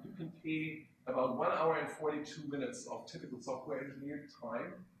 you can pay about 1 hour and 42 minutes of typical software engineering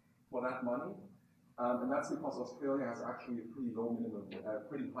time for that money. And that's because Australia has actually a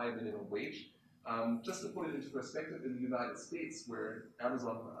pretty high minimum wage. Just to put it into perspective, in the United States, where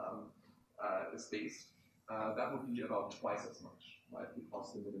Amazon is based, that would be about twice as much, right?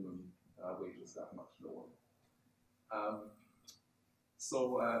 Because the minimum wage is that much lower.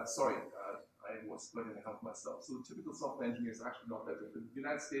 Sorry, I was splitting it out myself. So the typical software engineer is actually not that different. In the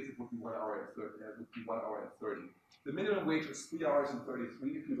United States, it would be 1 hour and 30. The minimum wage is 3 hours and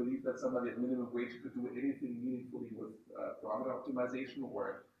 33. If you believe that somebody at minimum wage could do anything meaningfully with parameter optimization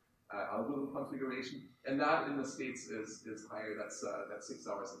or algorithm configuration, and that in the States is higher. That's 6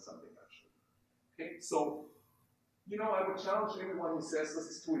 hours and something actually. Okay, so you know, I would challenge everyone who says this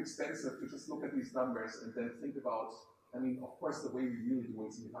is too expensive to just look at these numbers and then think about. I mean, of course, the way we really do it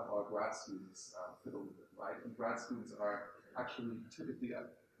is we have our grad students fiddle with it, right? And grad students are actually typically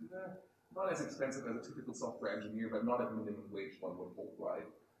not as expensive as a typical software engineer, but not at minimum wage, one would hope, right?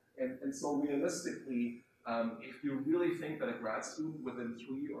 And so realistically, if you really think that a grad student within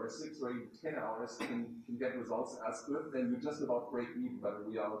 3 or 6 or even 10 hours can get results as good, then you just about break even, but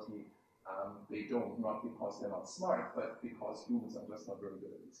in reality, they don't, not because they're not smart, but because humans are just not very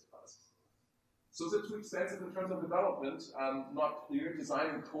good at these tasks. So is it too expensive in terms of development? Not clear. Design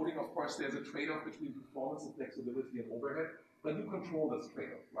and coding, of course, there's a trade-off between performance and flexibility and overhead, but you control this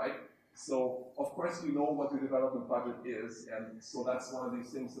trade-off, right? So, of course, you know what your development budget is, and so that's one of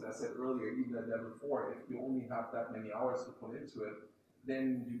these things that I said earlier, even at level 4, if you only have that many hours to put into it,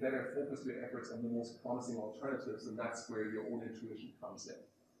 then you better focus your efforts on the most promising alternatives, and that's where your own intuition comes in.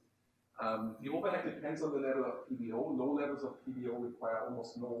 The overhead depends on the level of PBO. Low levels of PBO require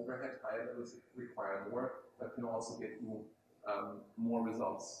almost no overhead. Higher levels require more, but can also get you more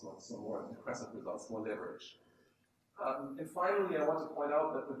results, so more impressive results, more leverage. And finally, I want to point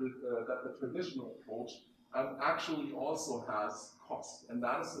out that the traditional approach actually also has cost, and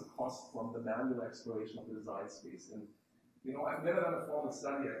that is the cost from the manual exploration of the design space. And you know, I've never done a formal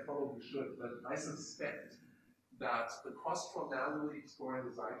study. I probably should, but I suspect that the cost from manually exploring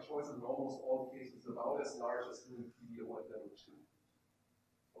design choices in almost all cases is about as large as doing PBO at level 2.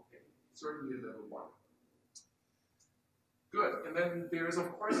 Okay, certainly at level 1. Good, and then there is,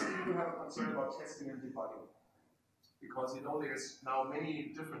 of course, you have a concern about testing and debugging. Because you know there's now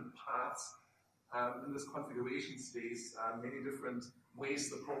many different paths in this configuration space, many different ways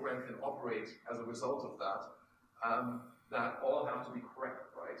the program can operate as a result of that all have to be correct,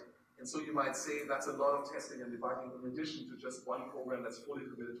 right? And so you might say that's a lot of testing and debugging in addition to just one program that's fully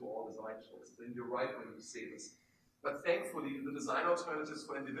committed to all design choices. And you're right when you say this. But thankfully, the design alternatives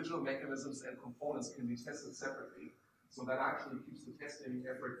for individual mechanisms and components can be tested separately. So that actually keeps the testing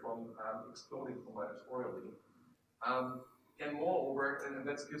effort from exploding combinatorially. And moreover, and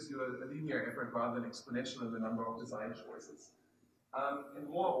that gives you a linear effort rather than exponential in the number of design choices. And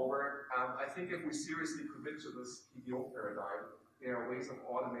moreover, I think if we seriously commit to this PBO paradigm, there are ways of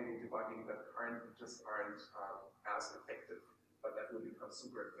automating debugging that currently just aren't as effective, but that will become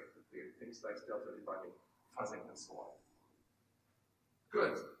super effective. Things like delta debugging, fuzzing, and so on.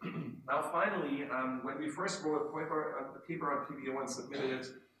 Good. Now finally, when we first wrote a paper on PBO and submitted it,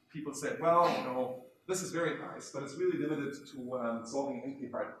 people said, well, you know, this is very nice, but it's really limited to solving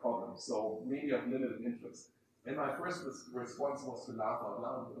NP-hard problems, so maybe of limited interest. And my first response was to laugh out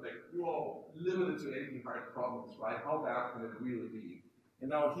loud, like, whoa, limited to NP-hard problems, right? How bad can it really be? And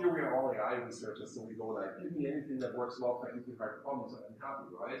now here we are all AI researchers, so we go like, give me anything that works well for NP-hard problems and I'm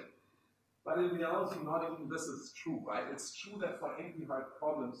happy, right? But in reality, not even this is true, right? It's true that for NP-hard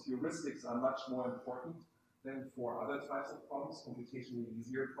problems, heuristics are much more important than for other types of problems, computationally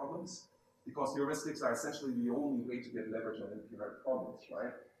easier problems, because heuristics are essentially the only way to get leverage on NP-hard problems,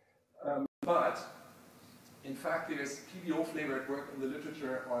 right? But in fact, there's PBO-flavored work in the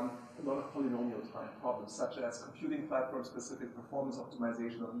literature on a lot of polynomial time problems, such as computing platform-specific performance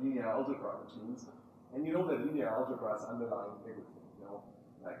optimization of linear algebra routines. And you know that linear algebra is underlying everything, you know,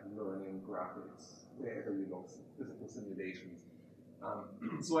 like learning, graphics, wherever you look, physical simulations.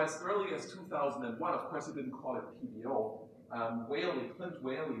 So as early as 2001, of course, it didn't call it PBO, Clint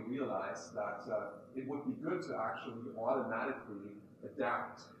Whaley realized that it would be good to actually automatically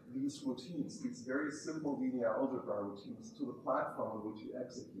adapt these routines, these very simple linear algebra routines, to the platform on which you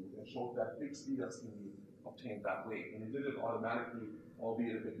execute, and showed that big speedups can be obtained that way. And he did it automatically,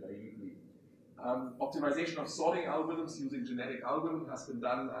 albeit a bit naively. Optimization of sorting algorithms using genetic algorithm has been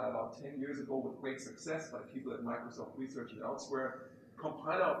done about 10 years ago with great success by people at Microsoft Research and elsewhere.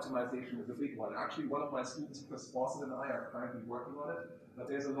 Compiler optimization is a big one. Actually, one of my students, Chris Fawcett, and I are currently working on it, but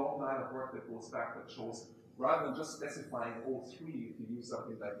there's a long line of work that goes back that shows rather than just specifying O3 if you use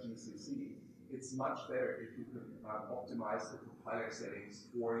something like GCC, it's much better if you can optimize the compiler settings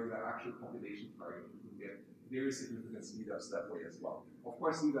for your actual compilation target. You can get very significant speedups that way as well. Of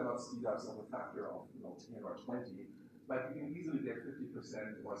course, these are not speedups of a factor of 10 or 20, but you can easily get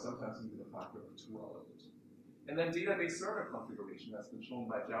 50% or sometimes even a factor of 2 out of it. And then database server configuration has been shown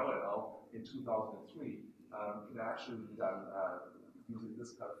by Zhao et al. In 2003 can actually be done using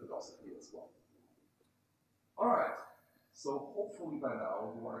this kind of philosophy as well. All right, so hopefully by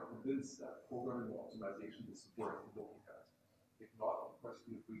now you are convinced that programming optimization is worth looking at. If not, of course,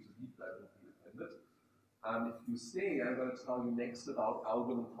 feel free to leave that if you attended. If you stay, I'm going to tell you next about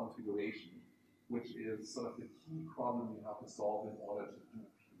algorithm configuration, which is sort of the key problem you have to solve in order to do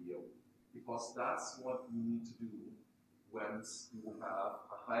PDO. Because that's what you need to do once you have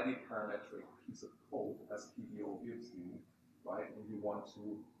a highly parametric piece of code, as PDO gives you, right? And you want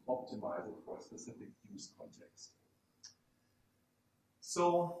to optimize it for a specific use context.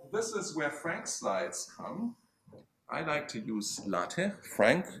 So this is where Frank's slides come. I like to use LaTeX.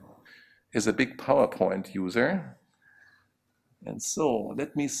 Frank is a big PowerPoint user. And so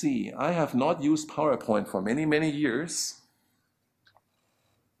let me see. I have not used PowerPoint for many, many years.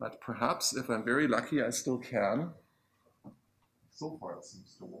 But perhaps if I'm very lucky, I still can. So far it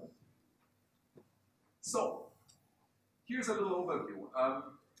seems to work. So here's a little overview.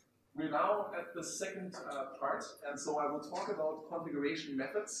 We're now at the second part, and so I will talk about configuration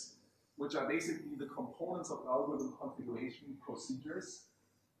methods, which are basically the components of algorithm configuration procedures,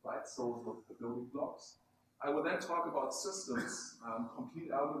 right? So the building blocks. I will then talk about systems,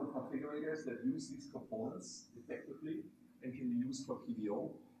 complete algorithm configurators that use these components effectively and can be used for PDO.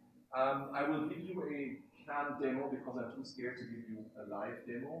 I will give you a canned demo because I'm too scared to give you a live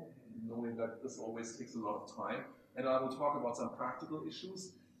demo, knowing that this always takes a lot of time. And I will talk about some practical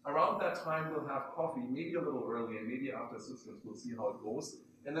issues. Around that time, we'll have coffee, maybe a little early, and maybe after systems, we'll see how it goes.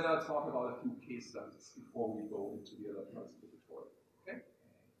 And then I'll talk about a few case studies before we go into the other parts of the tutorial. Okay?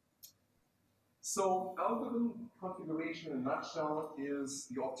 So algorithm configuration in a nutshell is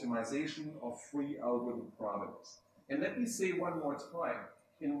the optimization of free algorithm parameters. And let me say one more time,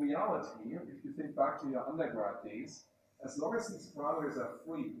 in reality, if you think back to your undergrad days, as long as these parameters are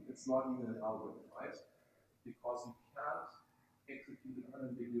free, it's not even an algorithm, right? Because you can't execute it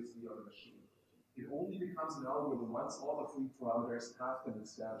unambiguously on a machine. It only becomes an algorithm once all the free parameters have been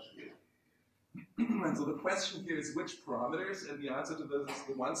instantiated. And so the question here is which parameters, and the answer to this is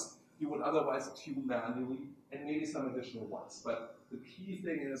the ones you would otherwise tune manually, and maybe some additional ones. But the key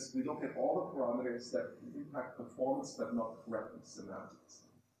thing is we look at all the parameters that impact performance but not correctness semantics.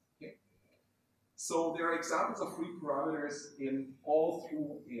 Okay? So there are examples of free parameters in all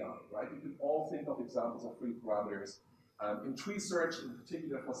through AI, right? You can all think of examples of free parameters in tree search, in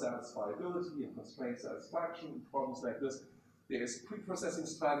particular for satisfiability and constraint satisfaction, problems like this. There's pre-processing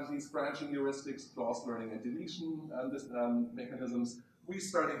strategies, branching heuristics, clause learning and deletion mechanisms,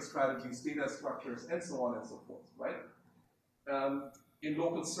 restarting strategies, data structures, and so on and so forth, right? In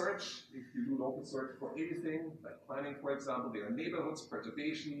local search, if you do local search for anything, like planning, for example, there are neighborhoods,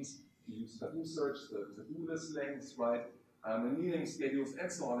 perturbations, you use to-do search, the to-do list lengths, right? Annealing schedules,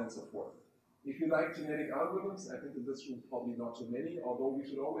 and so on and so forth. If you like genetic algorithms, I think in this room probably not too many, although we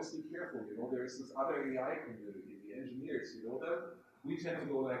should always be careful, there is this other AI community, the engineers, them? We tend to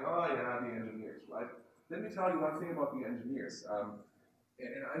go like, oh yeah, the engineers, right? Let me tell you one thing about the engineers.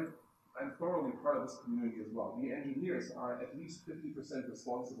 And I'm thoroughly part of this community as well. The engineers are at least 50%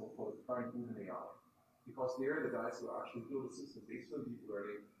 responsible for the current boom in AI, because they're the guys who actually build a system based on deep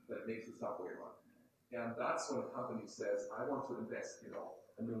learning that makes the subway run. And that's when a company says, I want to invest,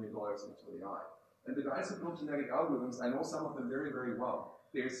 $1 million into AI. And the guys who build genetic algorithms, I know some of them very, very well.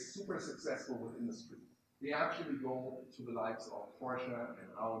 They're super successful with industry. They actually go to the likes of Porsche and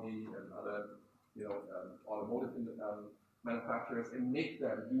Audi and other, automotive manufacturers and make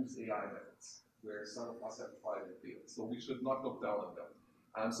them use AI methods, where some of us have tried and failed. So we should not look down on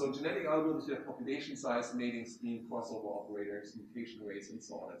them. So genetic algorithms, you have population size, mating speed, crossover operators, mutation rates, and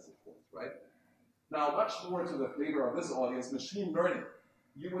so on and so forth, right? Now, much more to the flavor of this audience, machine learning.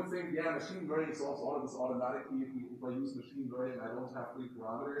 You would think, yeah, machine learning solves all of this automatically. If I use machine learning, I don't have free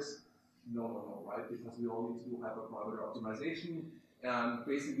parameters. No, right? Because we all need to do hyperparameter optimization, and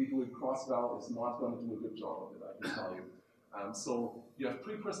basically doing cross-val is not going to do a good job of it, I can tell you. So you have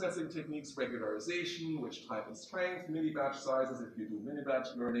pre-processing techniques, regularization, which type and strength, mini-batch sizes, if you do mini-batch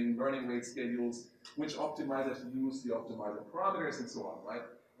learning, learning rate schedules, which optimizer to use, the optimizer parameters, and so on, right?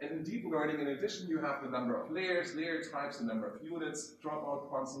 And in deep learning, in addition, you have the number of layers, layer types, the number of units, dropout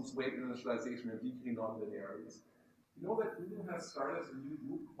constants, weight initialization, and decay nonlinearities. You know that Google has started a new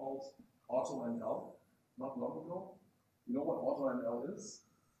group called AutoML not long ago? You know what AutoML is?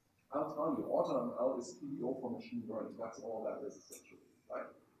 I'll tell you, AutoML is PDO for machine learning. That's all that is, essentially, right?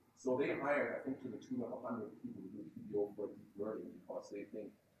 So they hired, I think, to the tune of 100 people to do PDO for deep learning because they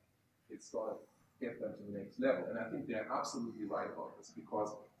think it's going to get them to the next level. And I think they're absolutely right about this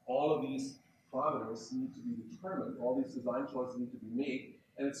because all of these parameters need to be determined, all these design choices need to be made,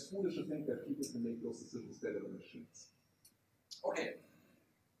 and it's foolish to think that people can make those decisions better than machines. Okay,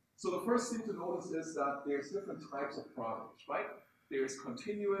 so the first thing to notice is that there's different types of parameters, right? There's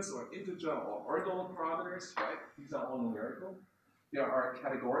continuous or integer or ordinal parameters, right? These are all numerical. There are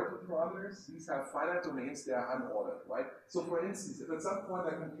categorical parameters. These have finite domains, they are unordered, right? So for instance, if at some point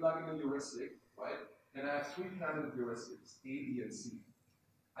I can plug in a heuristic, right? And I have three candidate heuristics, A, B, and C.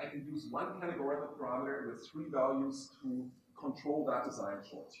 I can use one categorical parameter with three values to control that design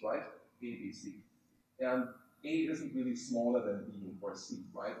choice, right? A, B, C. And A isn't really smaller than B or C,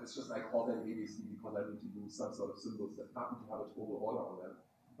 right? It's just I call them A, B, C because I need to use some sort of symbols that happen to have a total order on them.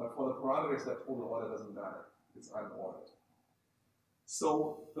 But for the parameters, that total order doesn't matter. It's unordered.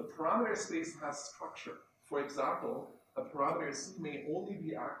 So the parameter space has structure. For example, a parameter C may only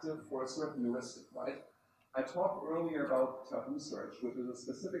be active for a certain heuristic, right? I talked earlier about taboo search, which is a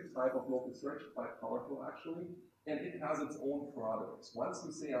specific type of local search, quite powerful actually, and it has its own parameters. Once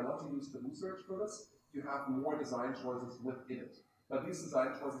you say I want to use taboo search for this, you have more design choices within it. But these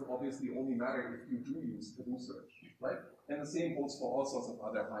design choices obviously only matter if you do use taboo search, right? And the same holds for all sorts of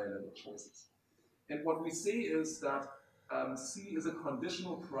other higher level choices. And what we say is that C is a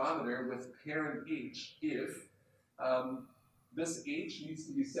conditional parameter with parent H if this H needs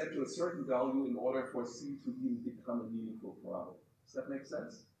to be set to a certain value in order for C to even become a meaningful parameter. Does that make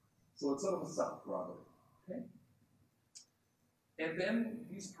sense? So it's sort of a sub-parameter, okay? And then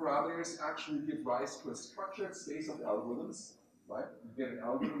these parameters actually give rise to a structured space of algorithms, right? You get an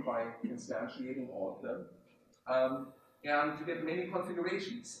algorithm by instantiating all of them. And you get many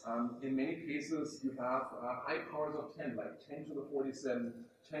configurations. In many cases, you have high powers of 10, like 10 to the 47,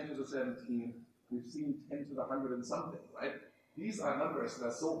 10 to the 17. We've seen 10 to the 100 and something, right? These are numbers that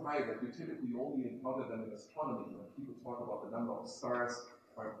are so high that you typically only encounter them in astronomy when people talk about the number of stars,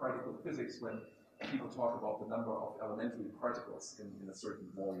 or in particle physics when people talk about the number of elementary particles in a certain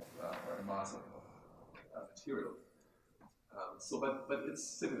volume or a mass of material. But it's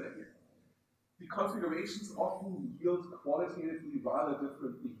similar here. The configurations often yield qualitatively rather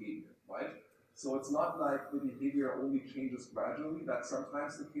different behavior, right? So it's not like the behavior only changes gradually. That's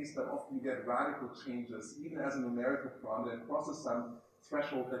sometimes the case, but often you get radical changes, even as a numerical parameter, and crosses some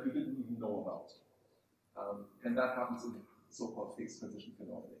threshold that you didn't even know about. And that happens in so-called phase transition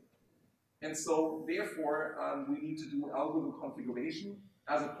phenomena. And so, therefore, we need to do algorithm configuration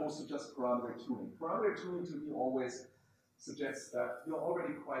as opposed to just parameter tuning. Parameter tuning to me always suggests that you're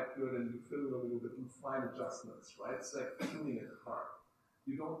already quite good and you fill in a little bit, you fine adjustments, right? It's like tuning a car.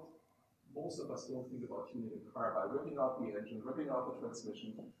 Most of us don't think about tuning a car by ripping out the engine, ripping out the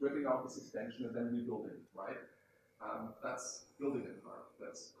transmission, ripping out the suspension, and then rebuilding, right? That's building a car.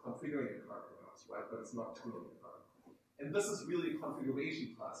 That's configuring a car for us, right? But it's not tuning a car. And this is really a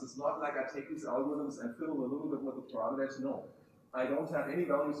configuration class. It's not like I take these algorithms and fiddle a little bit with the parameters. No. I don't have any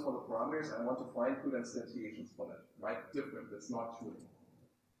values for the parameters. I want to find good instantiations for them, right? Different. It's not tuning.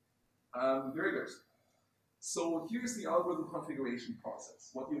 Very good. So here's the algorithm configuration process.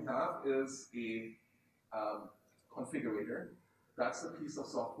 What you have is a configurator. That's the piece of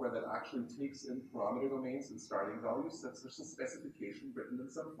software that actually takes in parameter domains and starting values. That's just a specification written in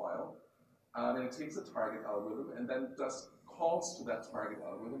some file. And it takes a target algorithm and then does calls to that target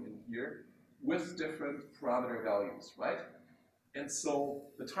algorithm in here with different parameter values, right? And so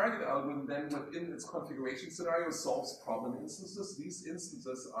the target algorithm then within its configuration scenario solves problem instances. These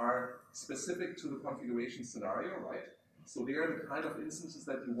instances are specific to the configuration scenario, right? So they are the kind of instances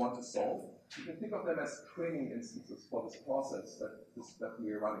that you want to solve. You can think of them as training instances for this process that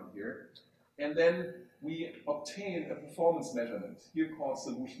we are running here. And then we obtain a performance measurement, here called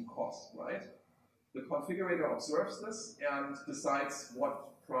solution cost, right? The configurator observes this and decides what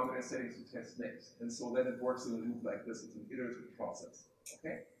parameter settings to test next. And so then it works in a loop like this. It's an iterative process.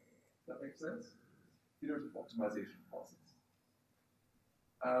 Okay? That makes sense? Iterative optimization process.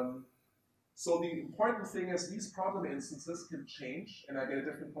 So the important thing is these problem instances can change, and I get a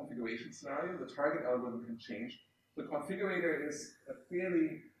different configuration scenario. The target algorithm can change. The configurator is a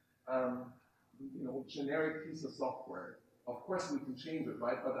fairly generic piece of software. Of course we can change it,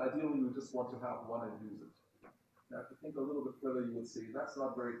 right? But ideally we just want to have one and use it. Now if you think a little bit further, you would say that's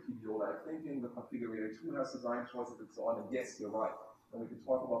not very PDO-like thinking. The configurator too has design choices and so on, and yes, you're right. And we can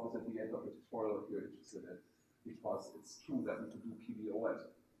talk about this at the end of the tutorial if you're interested in, because it's true that we can do PDO at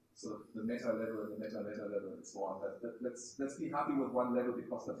sort of the meta level and the meta level and so on. Let's be happy with one level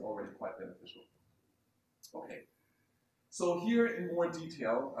because that's already quite beneficial. Okay. So here in more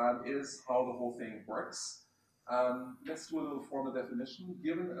detail is how the whole thing works. Let's do a little formal definition.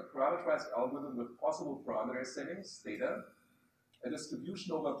 Given a parameterized algorithm with possible parameter settings, theta, a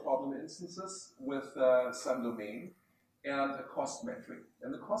distribution over problem instances with some domain, and a cost metric.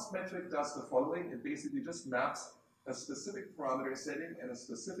 And the cost metric does the following. It basically just maps a specific parameter setting and a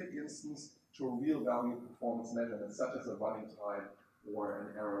specific instance to a real value performance measurement, such as a running time or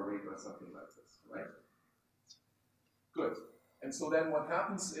an error rate or something like this, right? Good. And so then what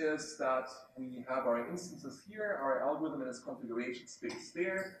happens is that we have our instances here, our algorithm and its configuration space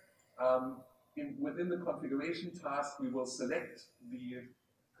there. Within the configuration task, we will select the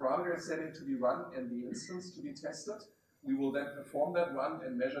parameter setting to be run and the instance to be tested. We will then perform that run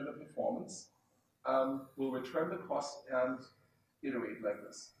and measure the performance. We'll return the cost and iterate like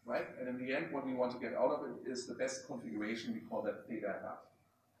this, right? And in the end, what we want to get out of it is the best configuration. We call that theta hat.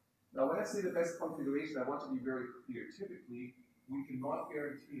 Now, when I say the best configuration, I want to be very clear. Typically, we cannot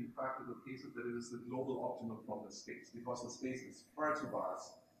guarantee in practical cases that it is the global optimum from the space, because the space is far too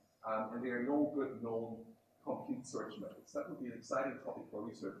vast, and there are no good known complete search methods. That would be an exciting topic for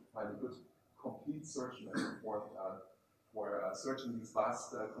research, to find a good complete search method for searching these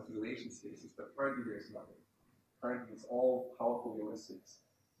vast configuration spaces, but currently there's nothing. Currently it's all powerful heuristics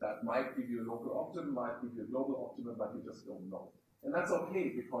that might give you a local optimum, might give you a global optimum, but you just don't know. And that's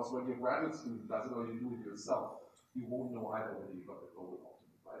okay, because when your graduate student does it or you do it yourself, you won't know either whether you got the global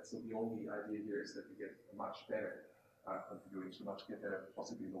optimum, right? So the only idea here is that you get a much better configuration, much better,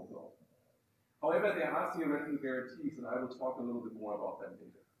 possibly local optimum. However, there are theoretical guarantees, and I will talk a little bit more about them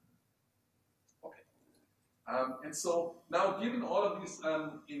later. Okay. And so now, given all of these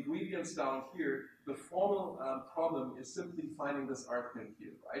ingredients down here, the formal problem is simply finding this argmin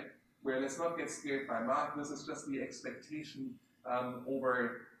here, right? Where let's not get scared by math. This is just the expectation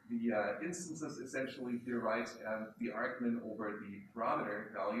over the instances essentially here, right, and the argmin over the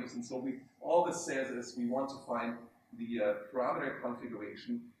parameter values. And so all this says is we want to find the parameter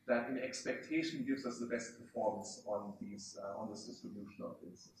configuration that in expectation gives us the best performance on these on this distribution of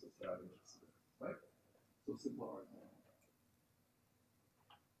instances that I'm interested in, right? So simple argmin.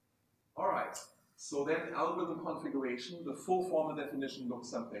 All right. So then algorithm configuration, the full formal definition looks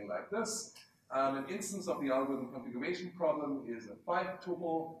something like this. An instance of the algorithm configuration problem is a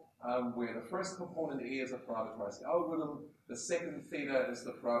 5-tuple, where the first component A is a parameterized algorithm, the second theta is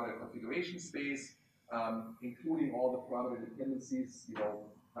the parameter configuration space, including all the parameter dependencies,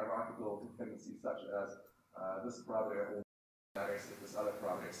 hierarchical dependencies such as this parameter only matters if this other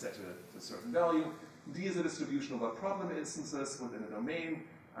parameter is set to a certain value. D is a distribution over problem instances within a domain.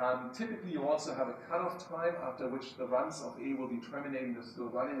 Typically, you also have a cutoff time after which the runs of A will be terminating, they're still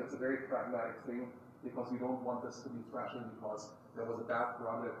running. That's a very pragmatic thing, because we don't want this to be thrashing because there was a bad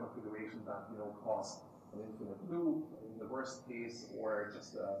parameter configuration that caused an infinite loop in the worst case, or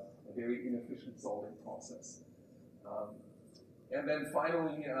just a very inefficient solving process. And then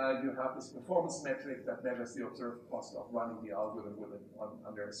finally, you have this performance metric that measures the observed cost of running the algorithm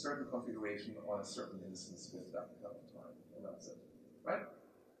under a certain configuration on a certain instance with that cutoff time, and that's it, right?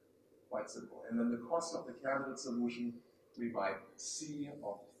 Quite simple. And then the cost of the candidate solution, we write C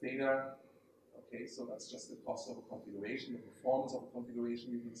of theta. Okay, so that's just the cost of a configuration, the performance of a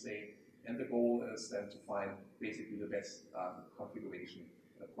configuration, you can say. And the goal is then to find basically the best configuration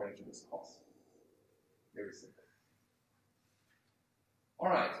according to this cost. Very simple. All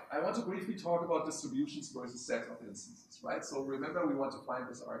right, I want to briefly talk about distributions versus set of instances, right? So remember, we want to find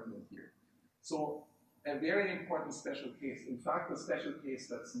this argument here. So a very important special case, in fact, the special case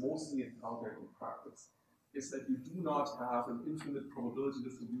that's mostly encountered in practice, is that you do not have an infinite probability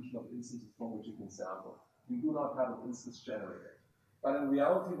distribution of instances from which you can sample. You do not have an instance generator. But in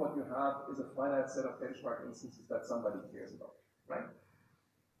reality, what you have is a finite set of benchmark instances that somebody cares about, right?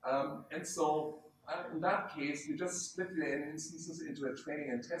 And so in that case, you just split your n instances into a training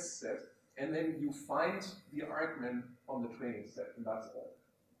and test set, and then you find the argmin on the training set, and that's all,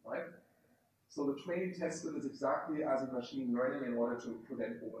 right? So the training test bit is exactly as in machine learning in order to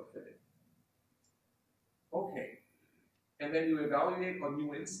prevent overfitting. Okay. And then you evaluate on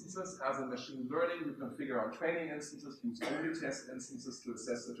new instances. As in machine learning, you configure on training instances, use only test instances to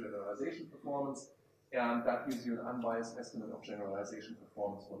assess the generalization performance, and that gives you an unbiased estimate of generalization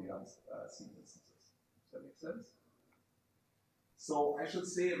performance for the unseen instances. Does that make sense? So I should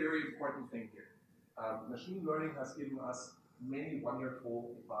say a very important thing here. Machine learning has given us many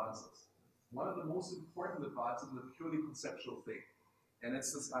wonderful advances. One of the most important advances is a purely conceptual thing, and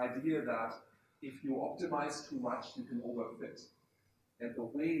it's this idea that if you optimize too much, you can overfit. And the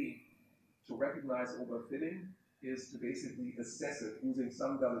way to recognize overfitting is to basically assess it using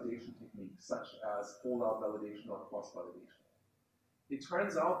some validation techniques, such as holdout validation or cross-validation. It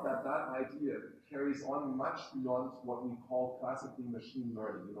turns out that that idea carries on much beyond what we call classically machine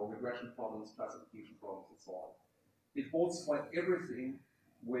learning, regression problems, classification problems, and so on. It holds for everything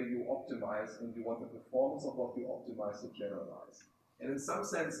where you optimize and you want the performance of what you optimize to generalize. And in some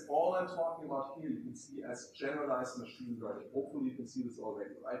sense, all I'm talking about here you can see as generalized machine learning. Hopefully you can see this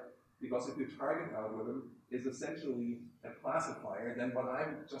already, right? Because if your target algorithm is essentially a classifier, then what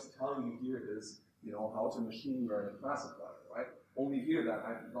I'm just telling you here is, how to machine learn a classifier, right? Only here that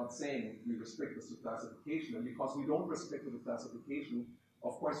I'm not saying we restrict this to classification, and because we don't restrict it to classification,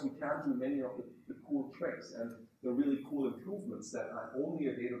 of course we can't do many of the cool tricks and the really cool improvements that are only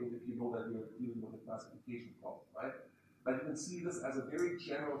available if you know that you're dealing with a classification problem, right? But you can see this as a very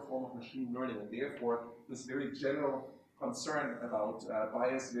general form of machine learning, and therefore this very general concern about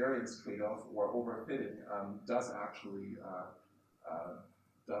bias variance trade-off or overfitting does actually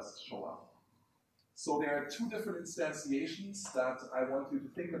does show up. So there are two different instantiations that I want you to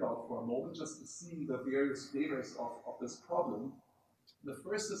think about for a moment, just to see the various flavors of this problem. The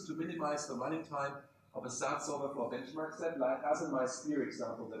first is to minimize the running time of a SAT solver for a benchmark set, like as in my sphere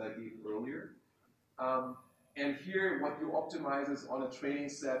example that I gave earlier. And here, what you optimize is on a training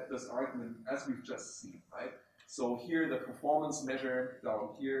set, this argument, as we've just seen, right? So here, the performance measure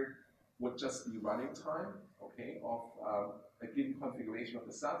down here would just be running time, okay, of a given configuration of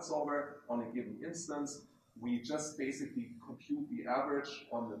the SAT solver on a given instance. We just basically compute the average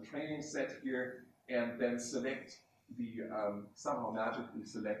on the training set here, and then select the, somehow magically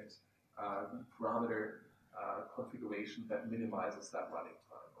select the parameter configuration that minimizes that running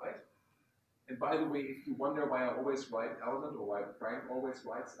time, right? And by the way, if you wonder why I always write element, or why Frank always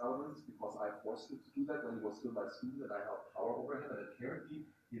writes elements, because I forced him to do that when he was still my student and I had power over him, and apparently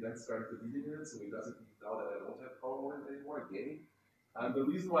he then started deleting it, so he doesn't now that I don't have power over him anymore, yay. And the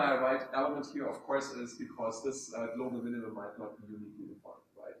reason why I write element here, of course, is because this global minimum might not be uniquely defined,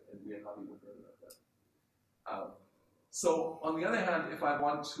 right? And we are happy with that. So on the other hand, if I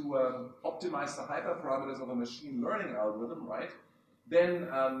want to optimize the hyperparameters of a machine learning algorithm, right? Then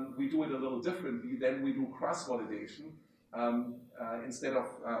we do it a little differently. Then we do cross-validation instead of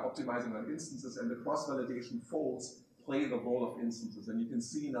optimizing on instances, and the cross-validation folds play the role of instances. And you can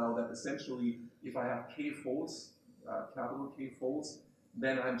see now that essentially, if I have k folds, capital K folds,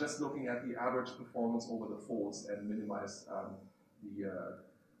 then I'm just looking at the average performance over the folds and minimize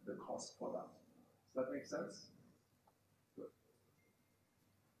the cost for that. Does that make sense? Good.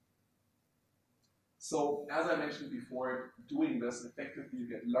 So, as I mentioned before, doing this effectively, you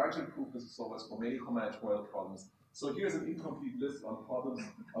get large improvements of solvers for many combinatorial problems. So here's an incomplete list on problems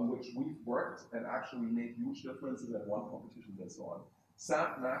on which we've worked and actually made huge differences and won competitions and so on.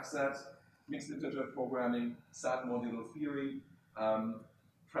 SAT, MAXSAT, mixed integer programming, SAT modular theory,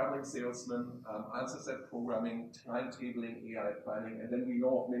 traveling salesman, answer set programming, timetabling, AI planning, and then we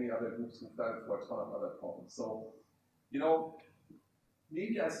know of many other groups who've done it for a ton of other problems. So,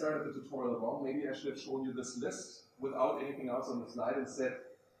 maybe I started the tutorial wrong. Maybe I should have shown you this list without anything else on the slide and said,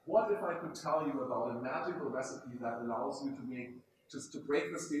 what if I could tell you about a magical recipe that allows you to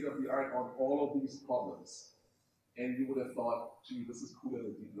break the state of the art on all of these problems? And you would have thought, gee, this is cooler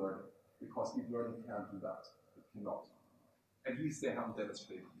than deep learning, because deep learning can't do that. It cannot. At least they haven't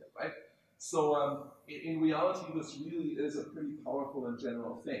demonstrated yet, right? So in reality, this really is a pretty powerful and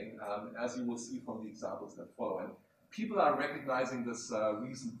general thing, as you will see from the examples that follow. And people are recognizing this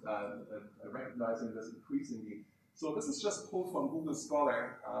recognizing this increasingly. So this is just pulled from Google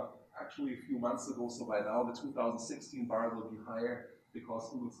Scholar, actually a few months ago. So by now, the 2016 bar will be higher because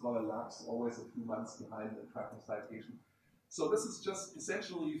Google Scholar lags always a few months behind the tracking citation. So this is just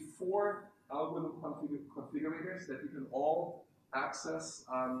essentially 4 algorithm configurators that you can all access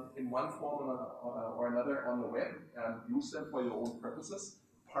in one form or another on the web and use them for your own purposes.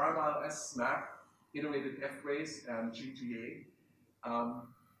 Paramile S, SMAC, iterated F-race, and GGA.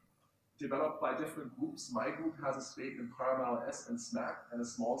 developed by different groups. My group has a stake in ParamLS and SMAC, and a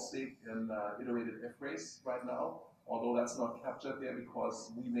small stake in iterated F-race right now, although that's not captured there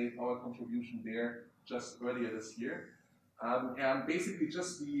because we made our contribution there just earlier this year. And basically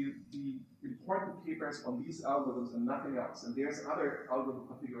just the important papers on these algorithms and nothing else. And there's other algorithm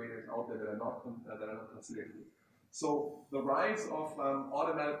configurators out there that are not considered here. So the rise of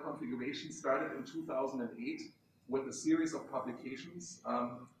automatic configuration started in 2008 with a series of publications,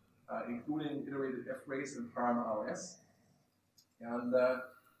 including iterated F-race and ParamLS. And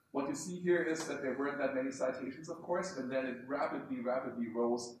what you see here is that there weren't that many citations, of course, and then it rapidly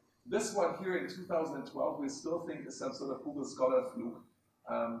rose. This one here in 2012, we still think is some sort of Google Scholar fluke,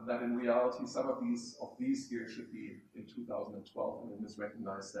 that in reality some of these here should be in 2012 and we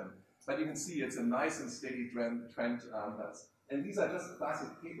misrecognize them. But you can see it's a nice and steady trend. And these are just classic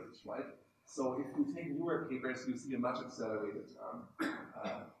papers, right? So if you take newer papers, you see a much accelerated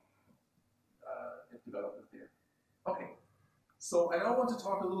development there. Okay. So I now want to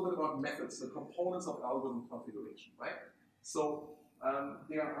talk a little bit about methods, the components of algorithm configuration, right? So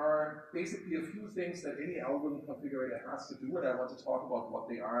there are basically a few things that any algorithm configurator has to do, and I want to talk about what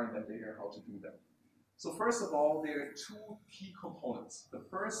they are and then later how to do them. So first of all, there are two key components. The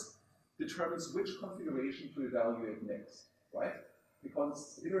first determines which configuration to evaluate next, right? Because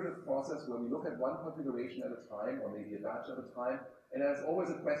it's an iterative process where we look at one configuration at a time, or maybe a batch at a time, and there's always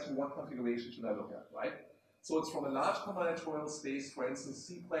a question, what configuration should I look at, right? So it's from a large combinatorial space, for instance,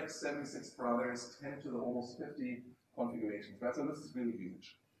 Cplex, 76 parameters, 10 to the almost 50 configurations, right? So this is really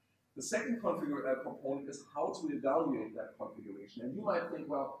huge. The second component is how to evaluate that configuration. And you might think,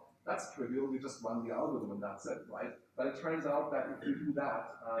 well, that's trivial, you just run the algorithm and that's it, right? But it turns out that if you do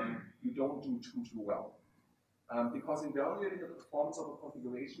that, you don't do too well. Because evaluating the performance of a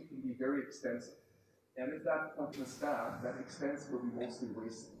configuration can be very expensive. And if that function is bad, that expense will be mostly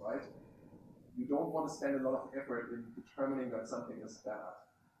wasted, right? You don't want to spend a lot of effort in determining that something is bad.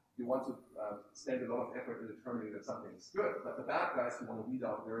 You want to spend a lot of effort in determining that something is good, but the bad guys you want to weed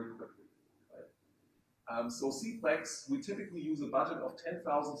out very quickly, right? So Cplex, we typically use a budget of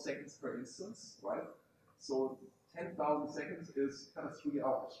 10,000 seconds per instance, right? So 10,000 seconds is kind of 3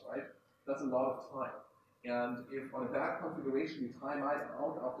 hours, right? That's a lot of time. And if on a bad configuration you time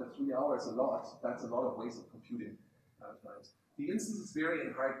out after 3 hours a lot, that's a lot of waste of computing times. The instances vary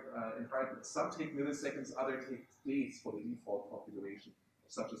in hardness. Some take milliseconds, others take days for the default configuration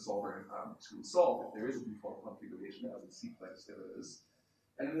of such a solver to solve, if there is a default configuration, as in Cplex there is.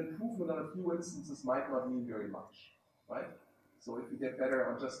 And an improvement on a few instances might not mean very much, right? So if you get better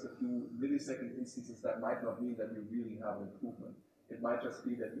on just a few millisecond instances, that might not mean that you really have an improvement. It might just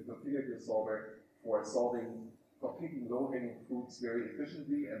be that you configured your solver for picking low-hanging fruits very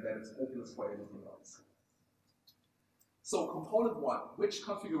efficiently, and then it's hopeless for anything else. So component one, which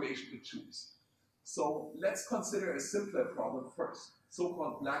configuration to choose? So let's consider a simpler problem first,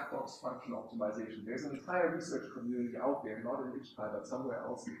 so-called black box function optimization. There's an entire research community out there, not in IJCAI, but somewhere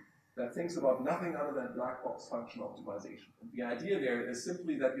else, that thinks about nothing other than black box function optimization. And the idea there is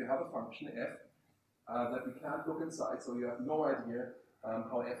simply that you have a function f that we can't look inside, so you have no idea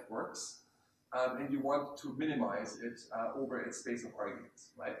how f works. And you want to minimize it over its space of arguments,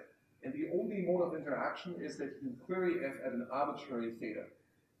 right? And the only mode of interaction is that you query f at an arbitrary theta.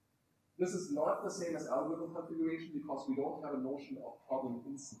 This is not the same as algorithm configuration because we don't have a notion of problem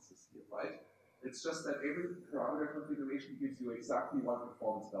instances here, right? It's just that every parameter configuration gives you exactly one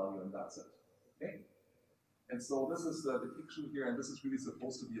performance value and that's it, okay? And so this is the depiction here, and this is really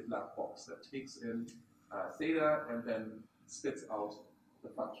supposed to be a black box that takes in theta and then spits out the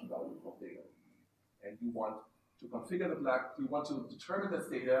function value of theta. And you want to configure you want to determine the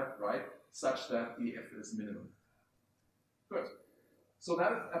theta, right, such that the f is minimum. Good. So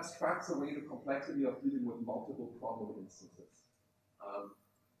that abstracts away the complexity of dealing with multiple problem instances.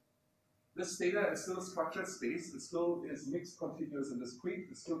 This theta is still a structured space. It still is mixed, continuous, and discrete.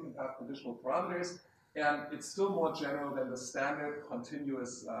 It still can have conditional parameters, and it's still more general than the standard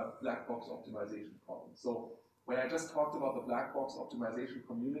continuous black box optimization problem. So when I just talked about the black box optimization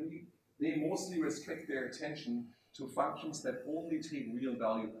community, they mostly restrict their attention to functions that only take real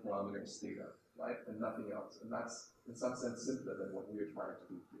value parameters theta, right, and nothing else. And that's, in some sense, simpler than what we are trying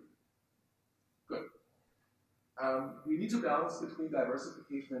to do here. Good. We need to balance between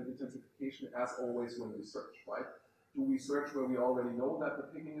diversification and intensification, as always, when we search, right? Do we search where we already know that the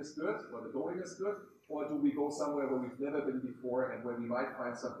picking is good, or the going is good, or do we go somewhere where we've never been before and where we might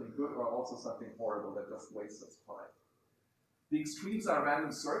find something good or also something horrible that just wastes us time? The extremes are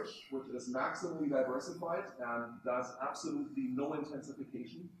random search, which is maximally diversified and does absolutely no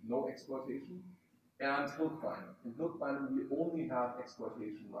intensification, no exploitation, and hill climbing. In hill climbing, we only have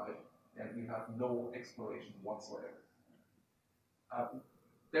exploitation, right? and we have no exploration whatsoever.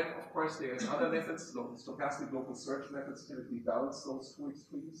 Then, of course, there's other methods. Stochastic local search methods typically balance those two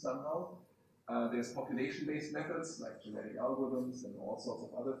extremes somehow. There's population-based methods like genetic algorithms and all sorts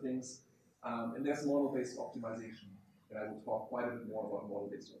of other things. And there's model-based optimization. And I will talk quite a bit more about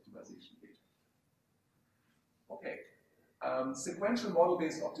model-based optimization later. Okay. Sequential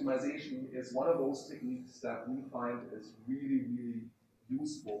model-based optimization is one of those techniques that we find is really, really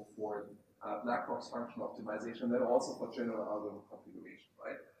useful for black box function optimization, and then also for general algorithm configuration,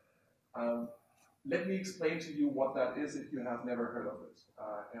 right? Let me explain to you what that is if you have never heard of it.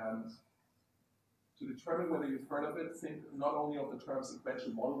 And to determine whether you've heard of it, think not only of the term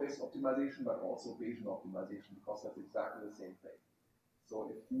sequential model-based optimization, but also Bayesian optimization, because that's exactly the same thing.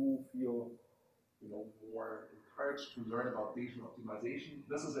 So if you feel more encouraged to learn about Bayesian optimization,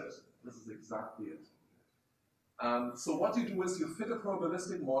 this is it. This is exactly it. So what you do is you fit a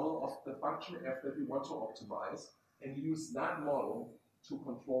probabilistic model of the function f that you want to optimize, and you use that model to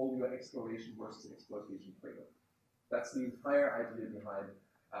control your exploration versus exploitation trade-off. That's the entire idea behind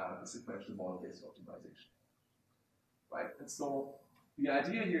the sequential model-based optimization. Right? And so the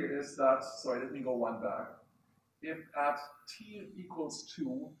idea here is that, sorry, let me go one back. If at t equals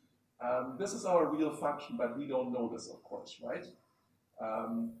 2, this is our real function, but we don't know this, of course, right?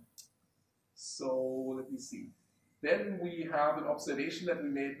 So let me see. Then we have an observation that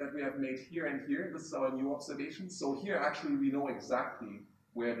we have made here and here. This is our new observation. So here actually we know exactly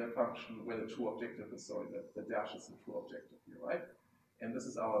where the function, where the true objective is. Sorry, the dash is the true objective here, right? And this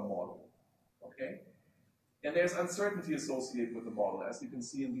is our model. Okay? And there's uncertainty associated with the model, as you can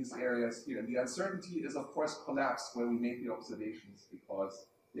see in these areas here. And the uncertainty is, of course, collapsed where we make the observations, because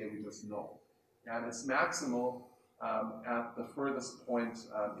there we just know. And it's maximal at the furthest point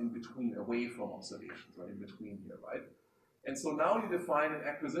in between, away from observations, or in between here, right? And so now you define an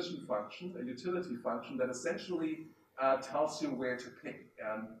acquisition function, a utility function, that essentially tells you where to pick.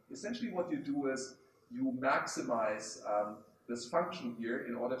 And essentially what you do is you maximize this function here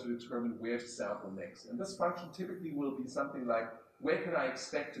in order to determine where to sample next. And this function typically will be something like, where can I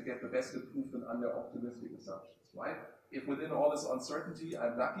expect to get the best improvement under optimistic assumptions, right? If within all this uncertainty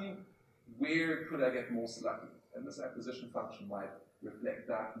I'm lucky, where could I get most lucky? And this acquisition function might reflect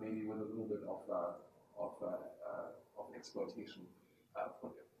that, maybe with a little bit of exploitation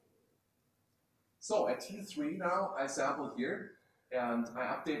put in. So at T3 now, I sample here, and I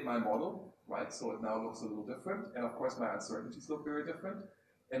update my model, right? So it now looks a little different, and of course my uncertainties look very different.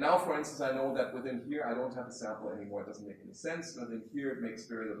 And now, for instance, I know that within here I don't have a sample anymore. It doesn't make any sense. Within here it makes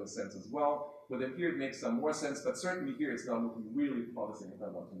very little sense as well. Within here it makes some more sense, but certainly here it's now looking really promising if I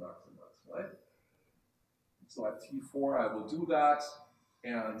want to maximize, right? So at T4 I will do that,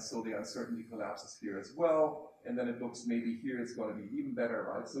 and so the uncertainty collapses here as well, and then it looks maybe here it's going to be even better,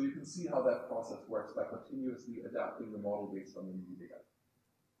 right? So you can see how that process works by continuously adapting the model based on the new data,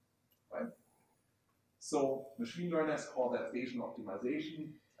 right? So machine learners call that Bayesian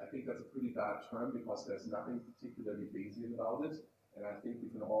optimization. I think that's a pretty bad term because there's nothing particularly Bayesian about it, and I think we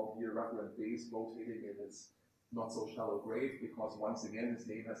can all hear referent Bayes rotating in its not so shallow grave, because once again his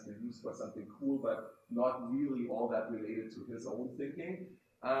name has been used for something cool, but not really all that related to his own thinking.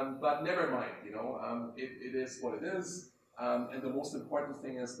 But never mind, it is what it is. And the most important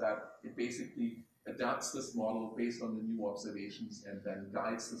thing is that it basically adapts this model based on the new observations and then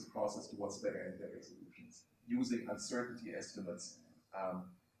guides this process towards better and better solutions, using uncertainty estimates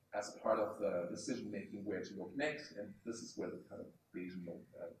as part of the decision making where to look next. And this is where the kind of Bayesian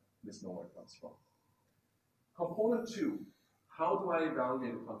misnomer comes from. Component 2, how do I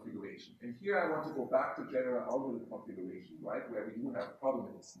evaluate a configuration? And here I want to go back to general algorithm configuration, right, where we do have problem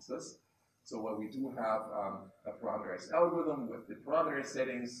instances. So where we do have a parameterized algorithm with the parameter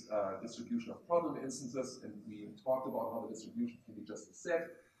settings, distribution of problem instances, and we talked about how the distribution can be just a set,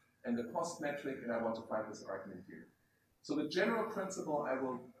 and the cost metric, and I want to find this argument here. So the general principle I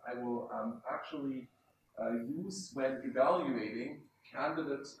will actually use when evaluating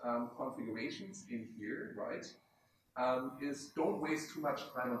candidate configurations in here, right, is don't waste too much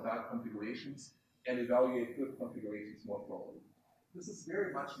time on bad configurations and evaluate good configurations more thoroughly. This is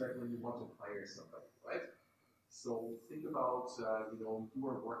very much like when you want to hire somebody, right? So think about, you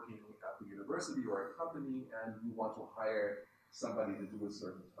are working at the university or a company and you want to hire somebody to do a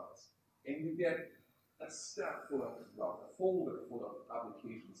certain task. And you get a stack full of, a folder full of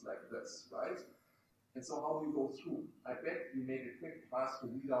applications like this, right? And so how do you go through? I bet you make a quick pass to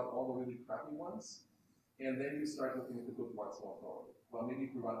weed out all the really crappy ones, and then you start looking at the good ones more thoroughly. Well,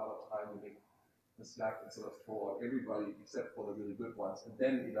 maybe if you run out of time, you make a stack and sort of throw out everybody except for the really good ones, and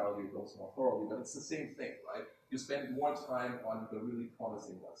then evaluate those more thoroughly. But it's the same thing, right? you spend more time on the really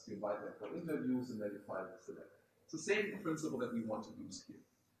promising ones. You invite them for interviews and then you finally select. It's the same principle that we want to use here.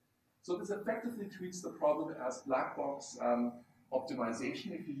 So this effectively treats the problem as black box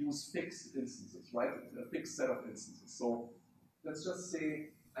optimization if you use fixed instances, right? A fixed set of instances. So let's just say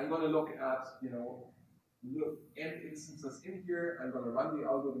I'm going to look at, n instances in here. I'm going to run the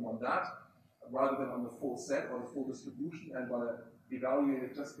algorithm on that rather than on the full set or the full distribution. I'm going to evaluate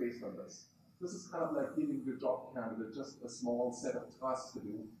it just based on this. This is kind of like giving your job candidate just a small set of tasks to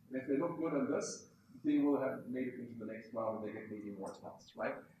do. And if they look good on this, they will have made it into the next round and they get maybe more tasks,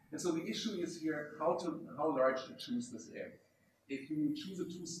 right? And so the issue is here how large to choose this n. If you choose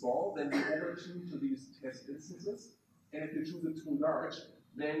it too small, then you overtune to these test instances. And if you choose it too large,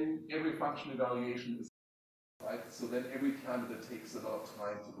 then every function evaluation is right. So then every candidate takes a lot of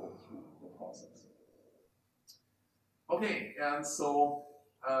time to go through the process. Okay, and so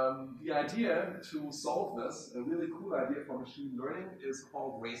the idea to solve this, a really cool idea for machine learning, is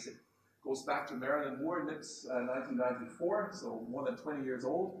called racing. Goes back to Marilyn Moore, NIPS 1994, so more than 20 years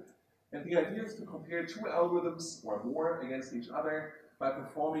old. And the idea is to compare two algorithms or more against each other by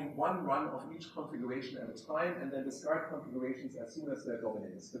performing one run of each configuration at a time and then discard configurations as soon as they're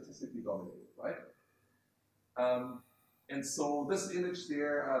dominated, statistically dominated, right? And so this image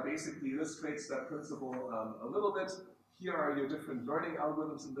there basically illustrates that principle a little bit. Here are your different learning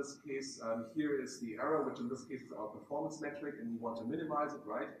algorithms in this case. Here is the error, which in this case is our performance metric, and we want to minimize it,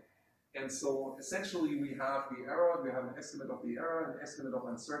 right? And so essentially we have the error, we have an estimate of the error, an estimate of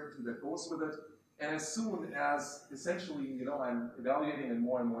uncertainty that goes with it. And as soon as essentially, I'm evaluating in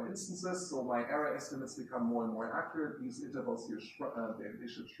more and more instances, so my error estimates become more and more accurate, these intervals here they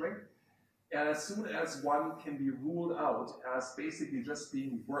should shrink. And as soon as one can be ruled out as basically just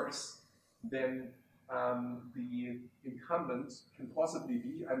being worse than the incumbent can possibly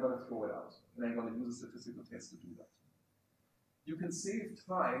be, I'm going to throw it out. And I'm going to use a statistical test to do that. You can save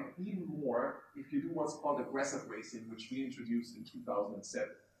time even more if you do what's called aggressive racing, which we introduced in 2007.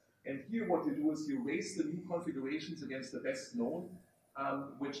 And here what you do is you race the new configurations against the best known,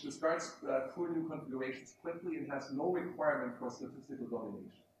 which discards poor new configurations quickly and has no requirement for statistical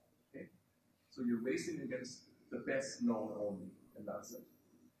domination. Okay? So you're racing against the best known only, and that's it.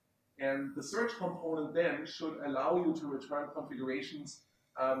 And the search component then should allow you to return configurations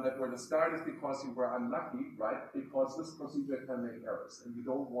that were discarded because you were unlucky, right? Because this procedure can make errors, and you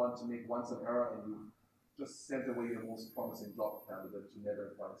don't want to make once an error and you just send away the most promising job candidate to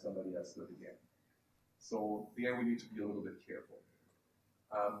never find somebody as good again. So there we need to be a little bit careful.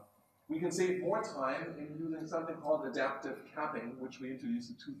 We can save more time in using something called adaptive capping, which we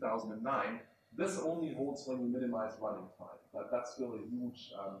introduced in 2009. This only holds when you minimize running time, but that's still a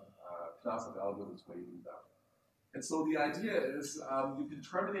huge class of algorithms where you do that. And so the idea is you can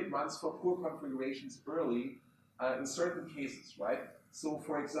terminate runs for poor configurations early in certain cases, right? So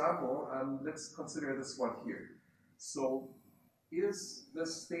for example, let's consider this one here. So is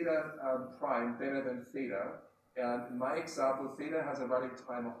this theta prime better than theta? And in my example, theta has a running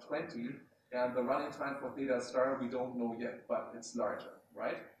time of 20, and the running time for theta star we don't know yet, but it's larger,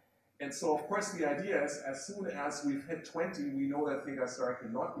 right? And so, of course, the idea is as soon as we've hit 20, we know that theta star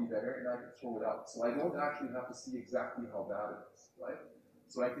cannot be better, and I can throw it out. So I don't actually have to see exactly how bad it is, right?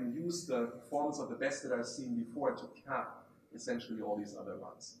 So I can use the performance of the best that I've seen before to cap essentially all these other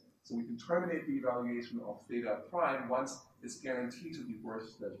runs. So we can terminate the evaluation of theta prime once it's guaranteed to be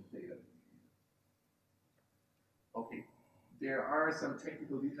worse than theta. Okay. There are some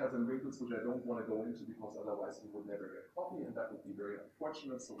technical details and wrinkles which I don't want to go into because otherwise we would never get coffee, and that would be very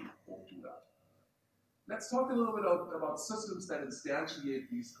unfortunate, so we won't do that. Let's talk a little bit about systems that instantiate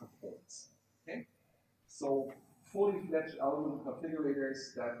these components. Okay? So fully fledged algorithm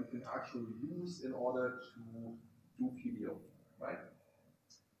configurators that you can actually use in order to do PBO, right?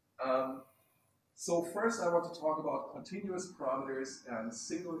 So first I want to talk about continuous parameters and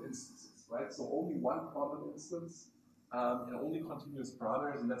single instances, right? So only one problem instance and only continuous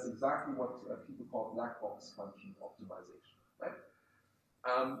parameters, and that's exactly what people call black box function optimization, right?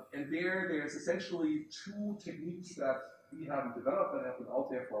 And there's essentially two techniques that we have developed and have been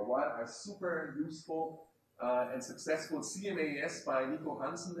out there for a while, are super useful and successful. CMAS by Nico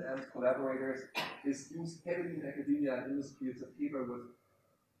Hansen and collaborators is used heavily in academia and industry. It's a paper with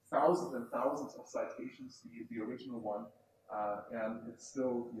thousands and thousands of citations, the original one, and it's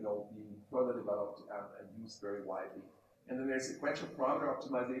still being further developed and used very widely. And then there's sequential parameter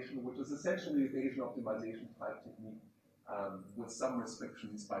optimization, which is essentially a Bayesian optimization type technique with some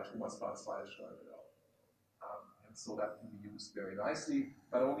restrictions by Thomas Barth-Weilstein et al. And so that can be used very nicely,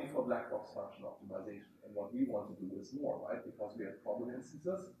 but only for black box function optimization. And what we want to do is more, right? Because we have problem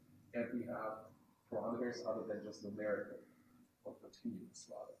instances and we have parameters other than just numerical or continuous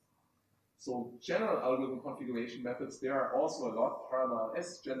rather. So general algorithm configuration methods, there are also a lot.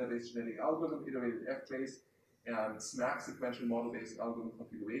 Parallel-S, gender-based genetic algorithm, iterated F-based, and SMAC, sequential model-based algorithm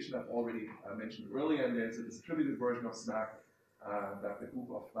configuration, I've already mentioned earlier, and there's a distributed version of SMAC that the group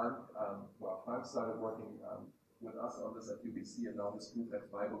of Frank, Frank started working with us on this at UBC, and now this group at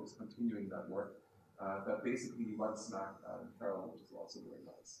Freiburg is continuing that work. That basically runs SMAC in parallel, which is also very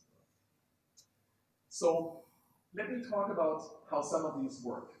nice. So let me talk about how some of these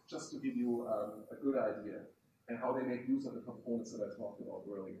work, just to give you a good idea, and how they make use of the components that I talked about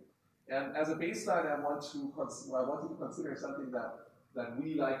earlier. And as a baseline, I want you to consider something that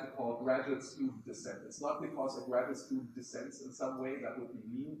we like to call graduate student descent. It's not because a graduate student descends in some way, that would be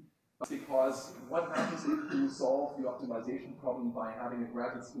mean, but because what happens if you solve the optimization problem by having a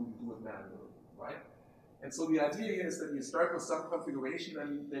graduate student do it manually, right? And so the idea is that you start with some configuration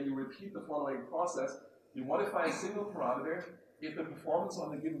and then you repeat the following process. You modify a single parameter. If the performance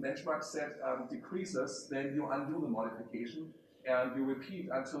on the given benchmark set decreases, then you undo the modification and you repeat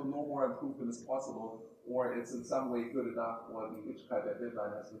until no more improvement is possible, or it's in some way good enough, or the IJCAI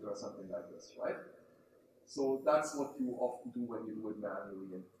deadline has hit, or something like this, right? So that's what you often do when you do it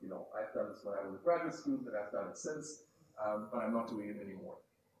manually. And I've done this when I was a graduate student, and I've done it since, but I'm not doing it anymore.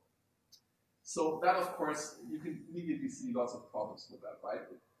 So that, of course, you can immediately see lots of problems with that, right?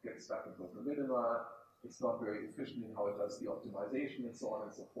 It gets stuck into the minima. It's not very efficient in how it does the optimization, and so on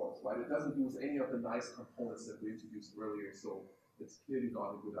and so forth, right? It doesn't use any of the nice components that we introduced earlier, so it's clearly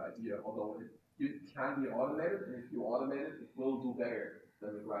not a good idea, although it can be automated, and if you automate it, it will do better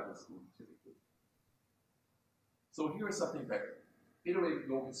than the graduate student typically. So here is something better. Iterated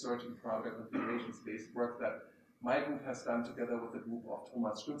local search and parameter configurations-based work that my group has done together with the group of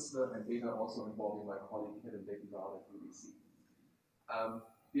Thomas Stützle, and later also involving my colleague Kevin Becky-Brown at UBC.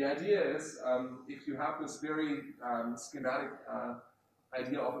 The idea is, if you have this very schematic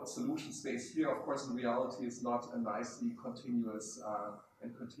idea of a solution space here, of course, in reality, it's not a nicely continuous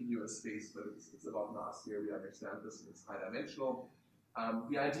space, but it's a lot nastier. We understand this, it's high-dimensional.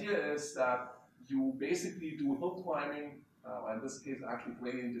 The idea is that you basically do hill climbing, in this case, actually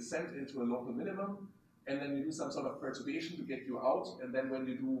gradient descent into a local minimum, and then you do some sort of perturbation to get you out, and then when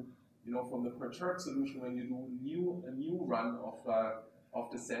you do, from the perturbed solution, when you do a new run of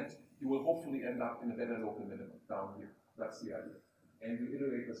descent, you will hopefully end up in a better local minimum down here. That's the idea. And you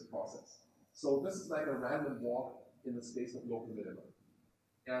iterate this process. So this is like a random walk in the space of local minimum.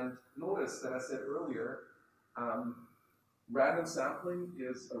 And notice that I said earlier, random sampling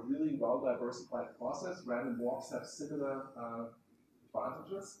is a really well-diversified process. Random walks have similar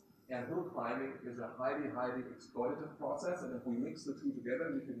advantages. And hill climbing is a highly, highly exploitative process. And if we mix the two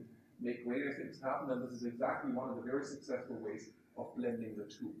together, we can make greater things happen. And this is exactly one of the very successful ways of blending the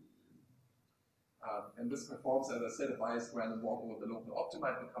two. And this performs, as I said, a biased random walk over the local optima.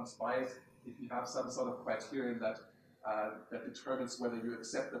 It becomes biased if you have some sort of criterion that determines whether you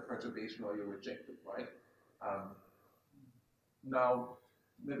accept the perturbation or you reject it, right? Now,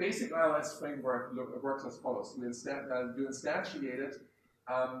 the basic ILS framework works as follows. You instantiate it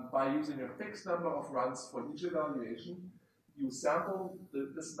by using a fixed number of runs for each evaluation. You sample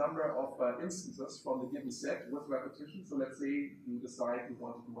this number of instances from the given set with repetition. So let's say you decide you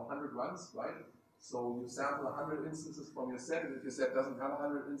want to do 100 runs, right? So you sample 100 instances from your set, and if your set doesn't have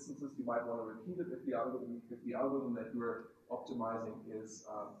 100 instances, you might want to repeat it if the algorithm that you're optimizing is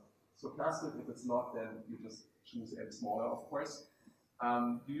stochastic. If it's not, then you just choose n smaller, of course.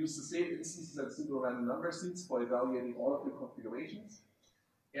 You use the same instances and pseudo-random number seeds for evaluating all of your configurations.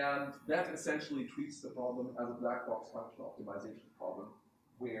 And that essentially treats the problem as a black box function optimization problem,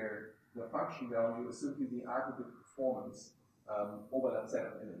 where the function value is simply the aggregate performance over that set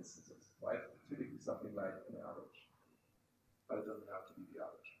of n instances, right? Typically something like an average, but it doesn't have to be the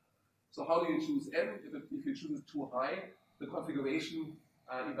average. So how do you choose n? If you choose it too high, the configuration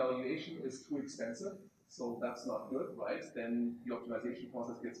evaluation is too expensive, so that's not good, right? Then the optimization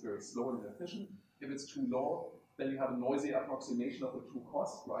process gets very slow and inefficient. If it's too low, then you have a noisy approximation of the true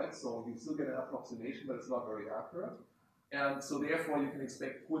cost, right? So you still get an approximation, but it's not very accurate. And so therefore you can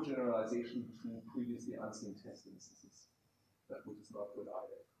expect poor generalization to previously unseen test instances, which is not good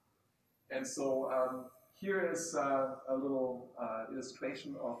either. And so here is a little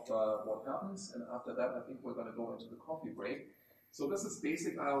illustration of what happens, and after that I think we're going to go into the coffee break. So this is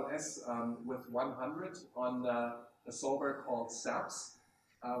basic ILS with 100 on a solver called SAPS.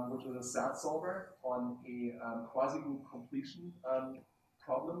 Which is a SAT solver on a quasi-group completion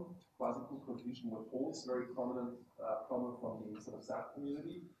problem. Quasi-group completion with holes, very prominent problem from the sort of SAT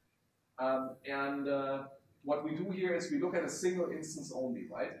community. what we do here is we look at a single instance only,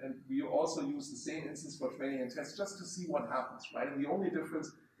 right? And we also use the same instance for training and test just to see what happens, right? And the only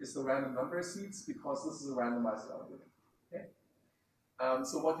difference is the random number seeds because this is a randomized algorithm. Okay?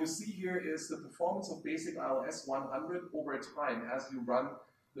 So what you see here is the performance of basic ILS 100 over time as you run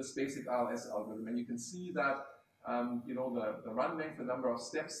this basic ILS algorithm. And you can see that you know, the run length, the number of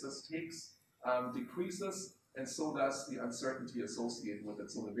steps this takes decreases, and so does the uncertainty associated with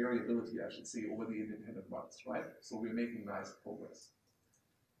it, so the variability, I should say, over the independent runs, right? So we're making nice progress.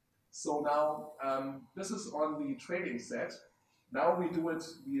 So now, this is on the training set. Now we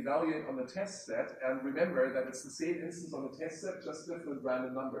evaluate on the test set, and remember that it's the same instance on the test set, just different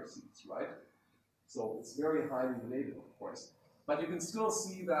random number seeds, right? So it's very highly related, of course. But you can still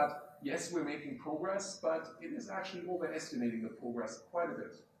see that, yes, we're making progress, but it is actually overestimating the progress quite a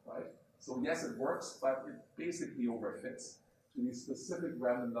bit, right? So yes, it works, but it basically overfits to these specific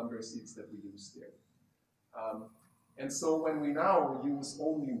random number seeds that we use there. And so when we now use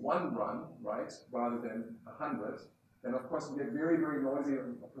only one run, right, rather than 100, then of course we get very, very noisy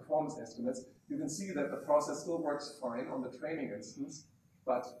performance estimates. You can see that the process still works fine on the training instance,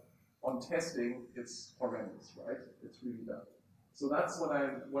 but on testing, it's horrendous, right? It's really bad. So that's what I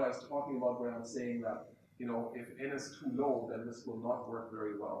was talking about when I'm saying that, you know, if n is too low, then this will not work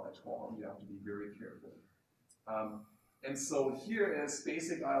very well at all. You have to be very careful. And so here is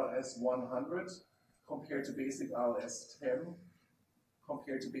basic ILS 100 compared to basic ILS 10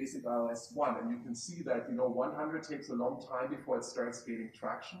 compared to basic ILS 1. And you can see that, you know, 100 takes a long time before it starts gaining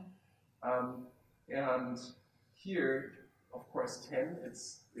traction. And here, of course, 10,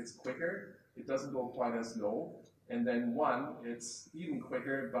 it's quicker. It doesn't go quite as low. And then 1, it's even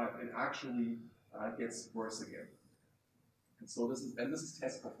quicker, but it actually gets worse again. And so this is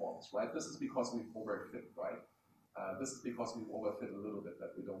test performance, right? This is because we've overfit, right? This is because we've overfit a little bit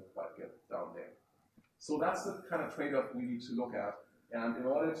that we don't quite get down there. So that's the kind of trade-off we need to look at. And in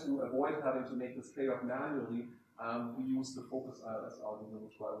order to avoid having to make this trade-off manually, we use the focus ILS algorithm,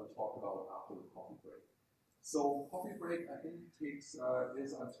 which I will talk about after the coffee break. So coffee break, I think, is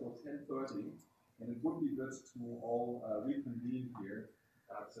until 10:30, and it would be good to all reconvene here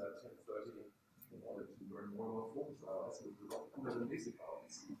at 10:30 in order to learn more about focus ILS with the basic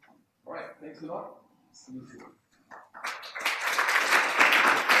ILS. All right, thanks a lot. See you soon.